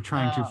we're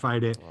trying to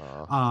fight it.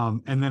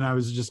 And then I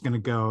was just going to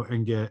go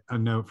and get a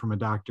note from a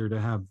doctor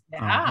to have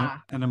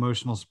an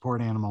emotional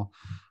support animal.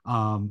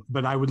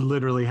 But I would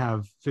literally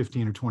have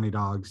 15 or 20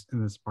 dogs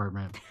in this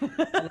apartment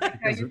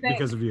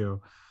because of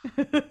you.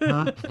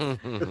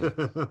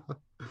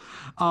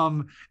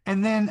 And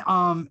then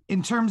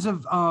in terms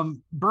of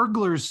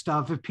burglars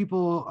stuff, if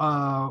people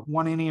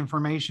want any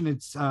information,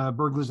 it's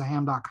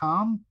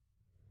burglarsofhamm.com.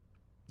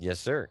 Yes,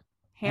 sir.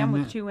 Ham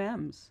with 2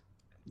 M's.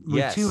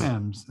 With 2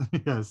 M's.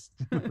 Yes.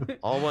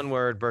 All one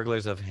word,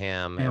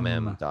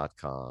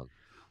 burglarsofhamm.com.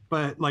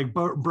 But like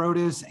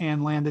Brodus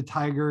and Land of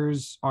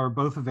Tigers are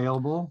both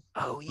available.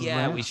 Oh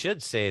yeah, right? We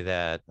should say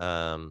that.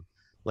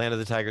 Land of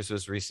the Tigers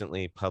was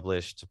recently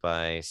published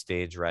by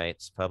Stage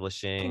Rights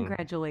Publishing.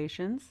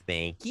 Congratulations.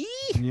 Thank you.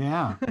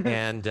 Yeah.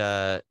 And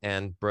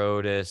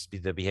Brodus,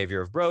 The Behavior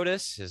of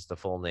Brodus is the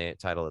full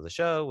title of the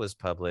show, was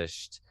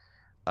published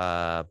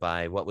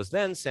by what was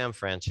then Sam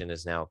French and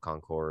is now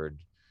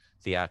Concord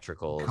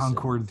theatricals.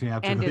 Concord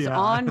Theatrical. And is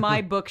on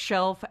my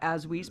bookshelf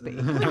as we speak.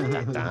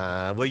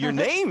 Well, your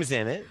name's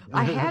in it.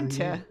 I had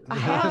to.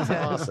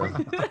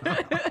 Awesome.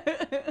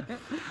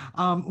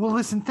 Well,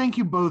 listen, thank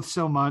you both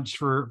so much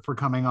for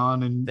coming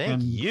on and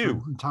Thank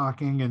you for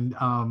talking.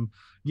 And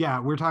yeah,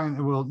 we're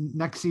talking. Well,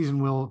 next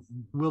season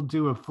we'll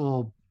do a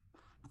full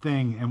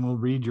thing and we'll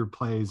read your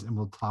plays and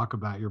we'll talk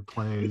about your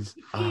plays.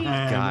 Oh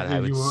God, I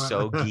would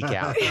so geek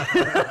out.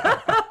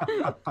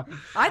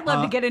 I'd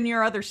love to get in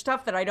your other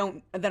stuff that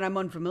I'm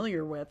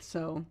unfamiliar with.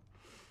 So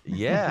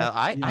yeah,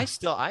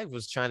 I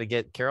was trying to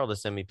get Carol to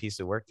send me a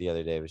piece of work the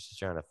other day. I was just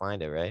trying to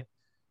find it, right?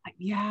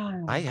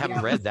 Yeah. I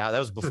haven't read that. That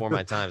was before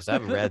my time, so I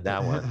haven't read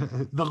that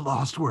one. The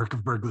lost work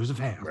of Burglars of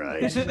Hamm.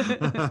 Right.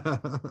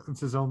 It's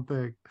his own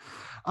thing.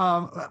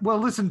 Well,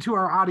 listen, to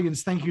our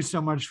audience, thank you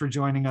so much for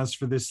joining us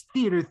for this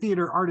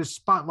Theater Artist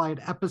Spotlight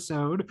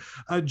episode.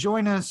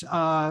 Join us.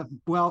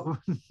 Well,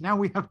 now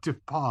we have to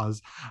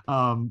pause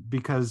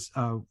because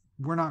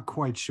we're not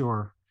quite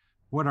sure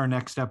what our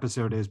next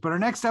episode is, but our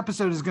next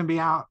episode is going to be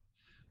out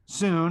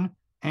soon.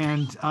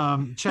 And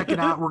check it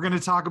out. We're going to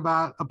talk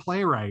about a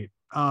playwright.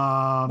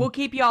 We'll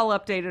keep y'all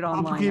updated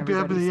online.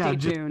 Stay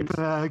tuned.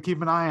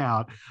 Keep an eye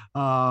out.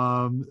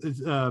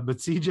 But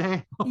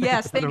CJ,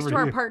 yes, thanks to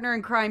our partner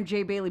in crime,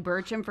 J. Bailey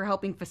Burcham, for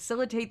helping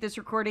facilitate this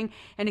recording,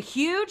 and a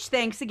huge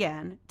thanks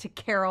again to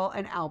Carol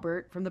and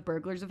Albert from the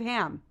Burglars of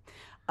Hamm.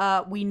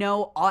 We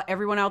know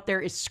everyone out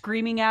there is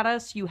screaming at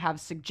us. You have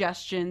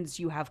suggestions,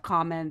 you have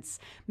comments.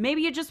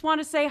 Maybe you just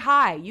want to say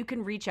hi. You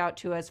can reach out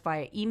to us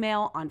via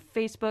email on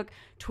Facebook,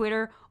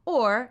 Twitter,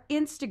 or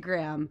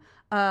Instagram.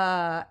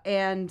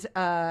 Send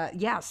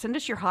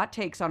us your hot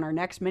takes on our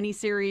next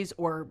miniseries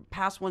or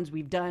past ones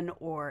we've done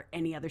or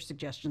any other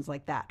suggestions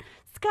like that.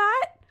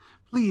 Scott?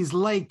 Please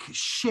like,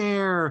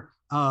 share,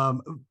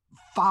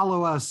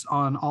 follow us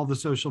on all the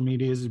social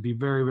medias. It'd be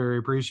very, very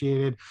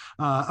appreciated.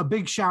 A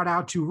big shout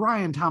out to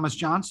Ryan Thomas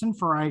Johnson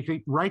for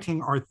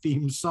writing our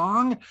theme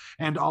song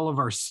and all of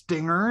our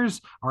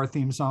stingers. Our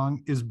theme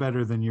song is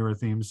better than your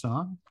theme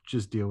song.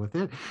 Just deal with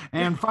it.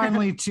 And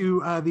finally,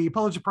 to the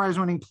Pulitzer Prize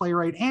winning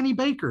playwright Annie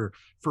Baker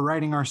for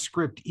writing our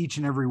script each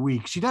and every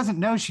week. She doesn't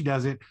know she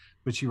does it,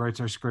 but she writes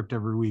our script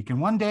every week.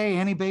 And one day,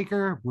 Annie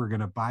Baker, we're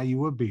going to buy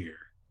you a beer.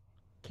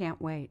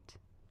 Can't wait.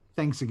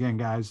 Thanks again,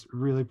 guys.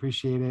 Really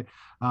appreciate it.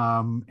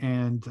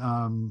 Let's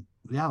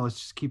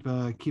just keep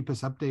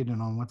us updated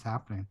on what's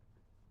happening.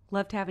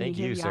 Loved having Thank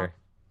you here, you, sir.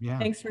 Yeah.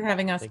 Thanks for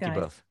having us, Thank guys.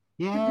 you both.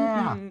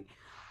 Yeah.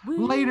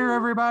 Later,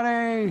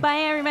 everybody.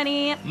 Bye,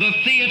 everybody. The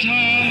theater.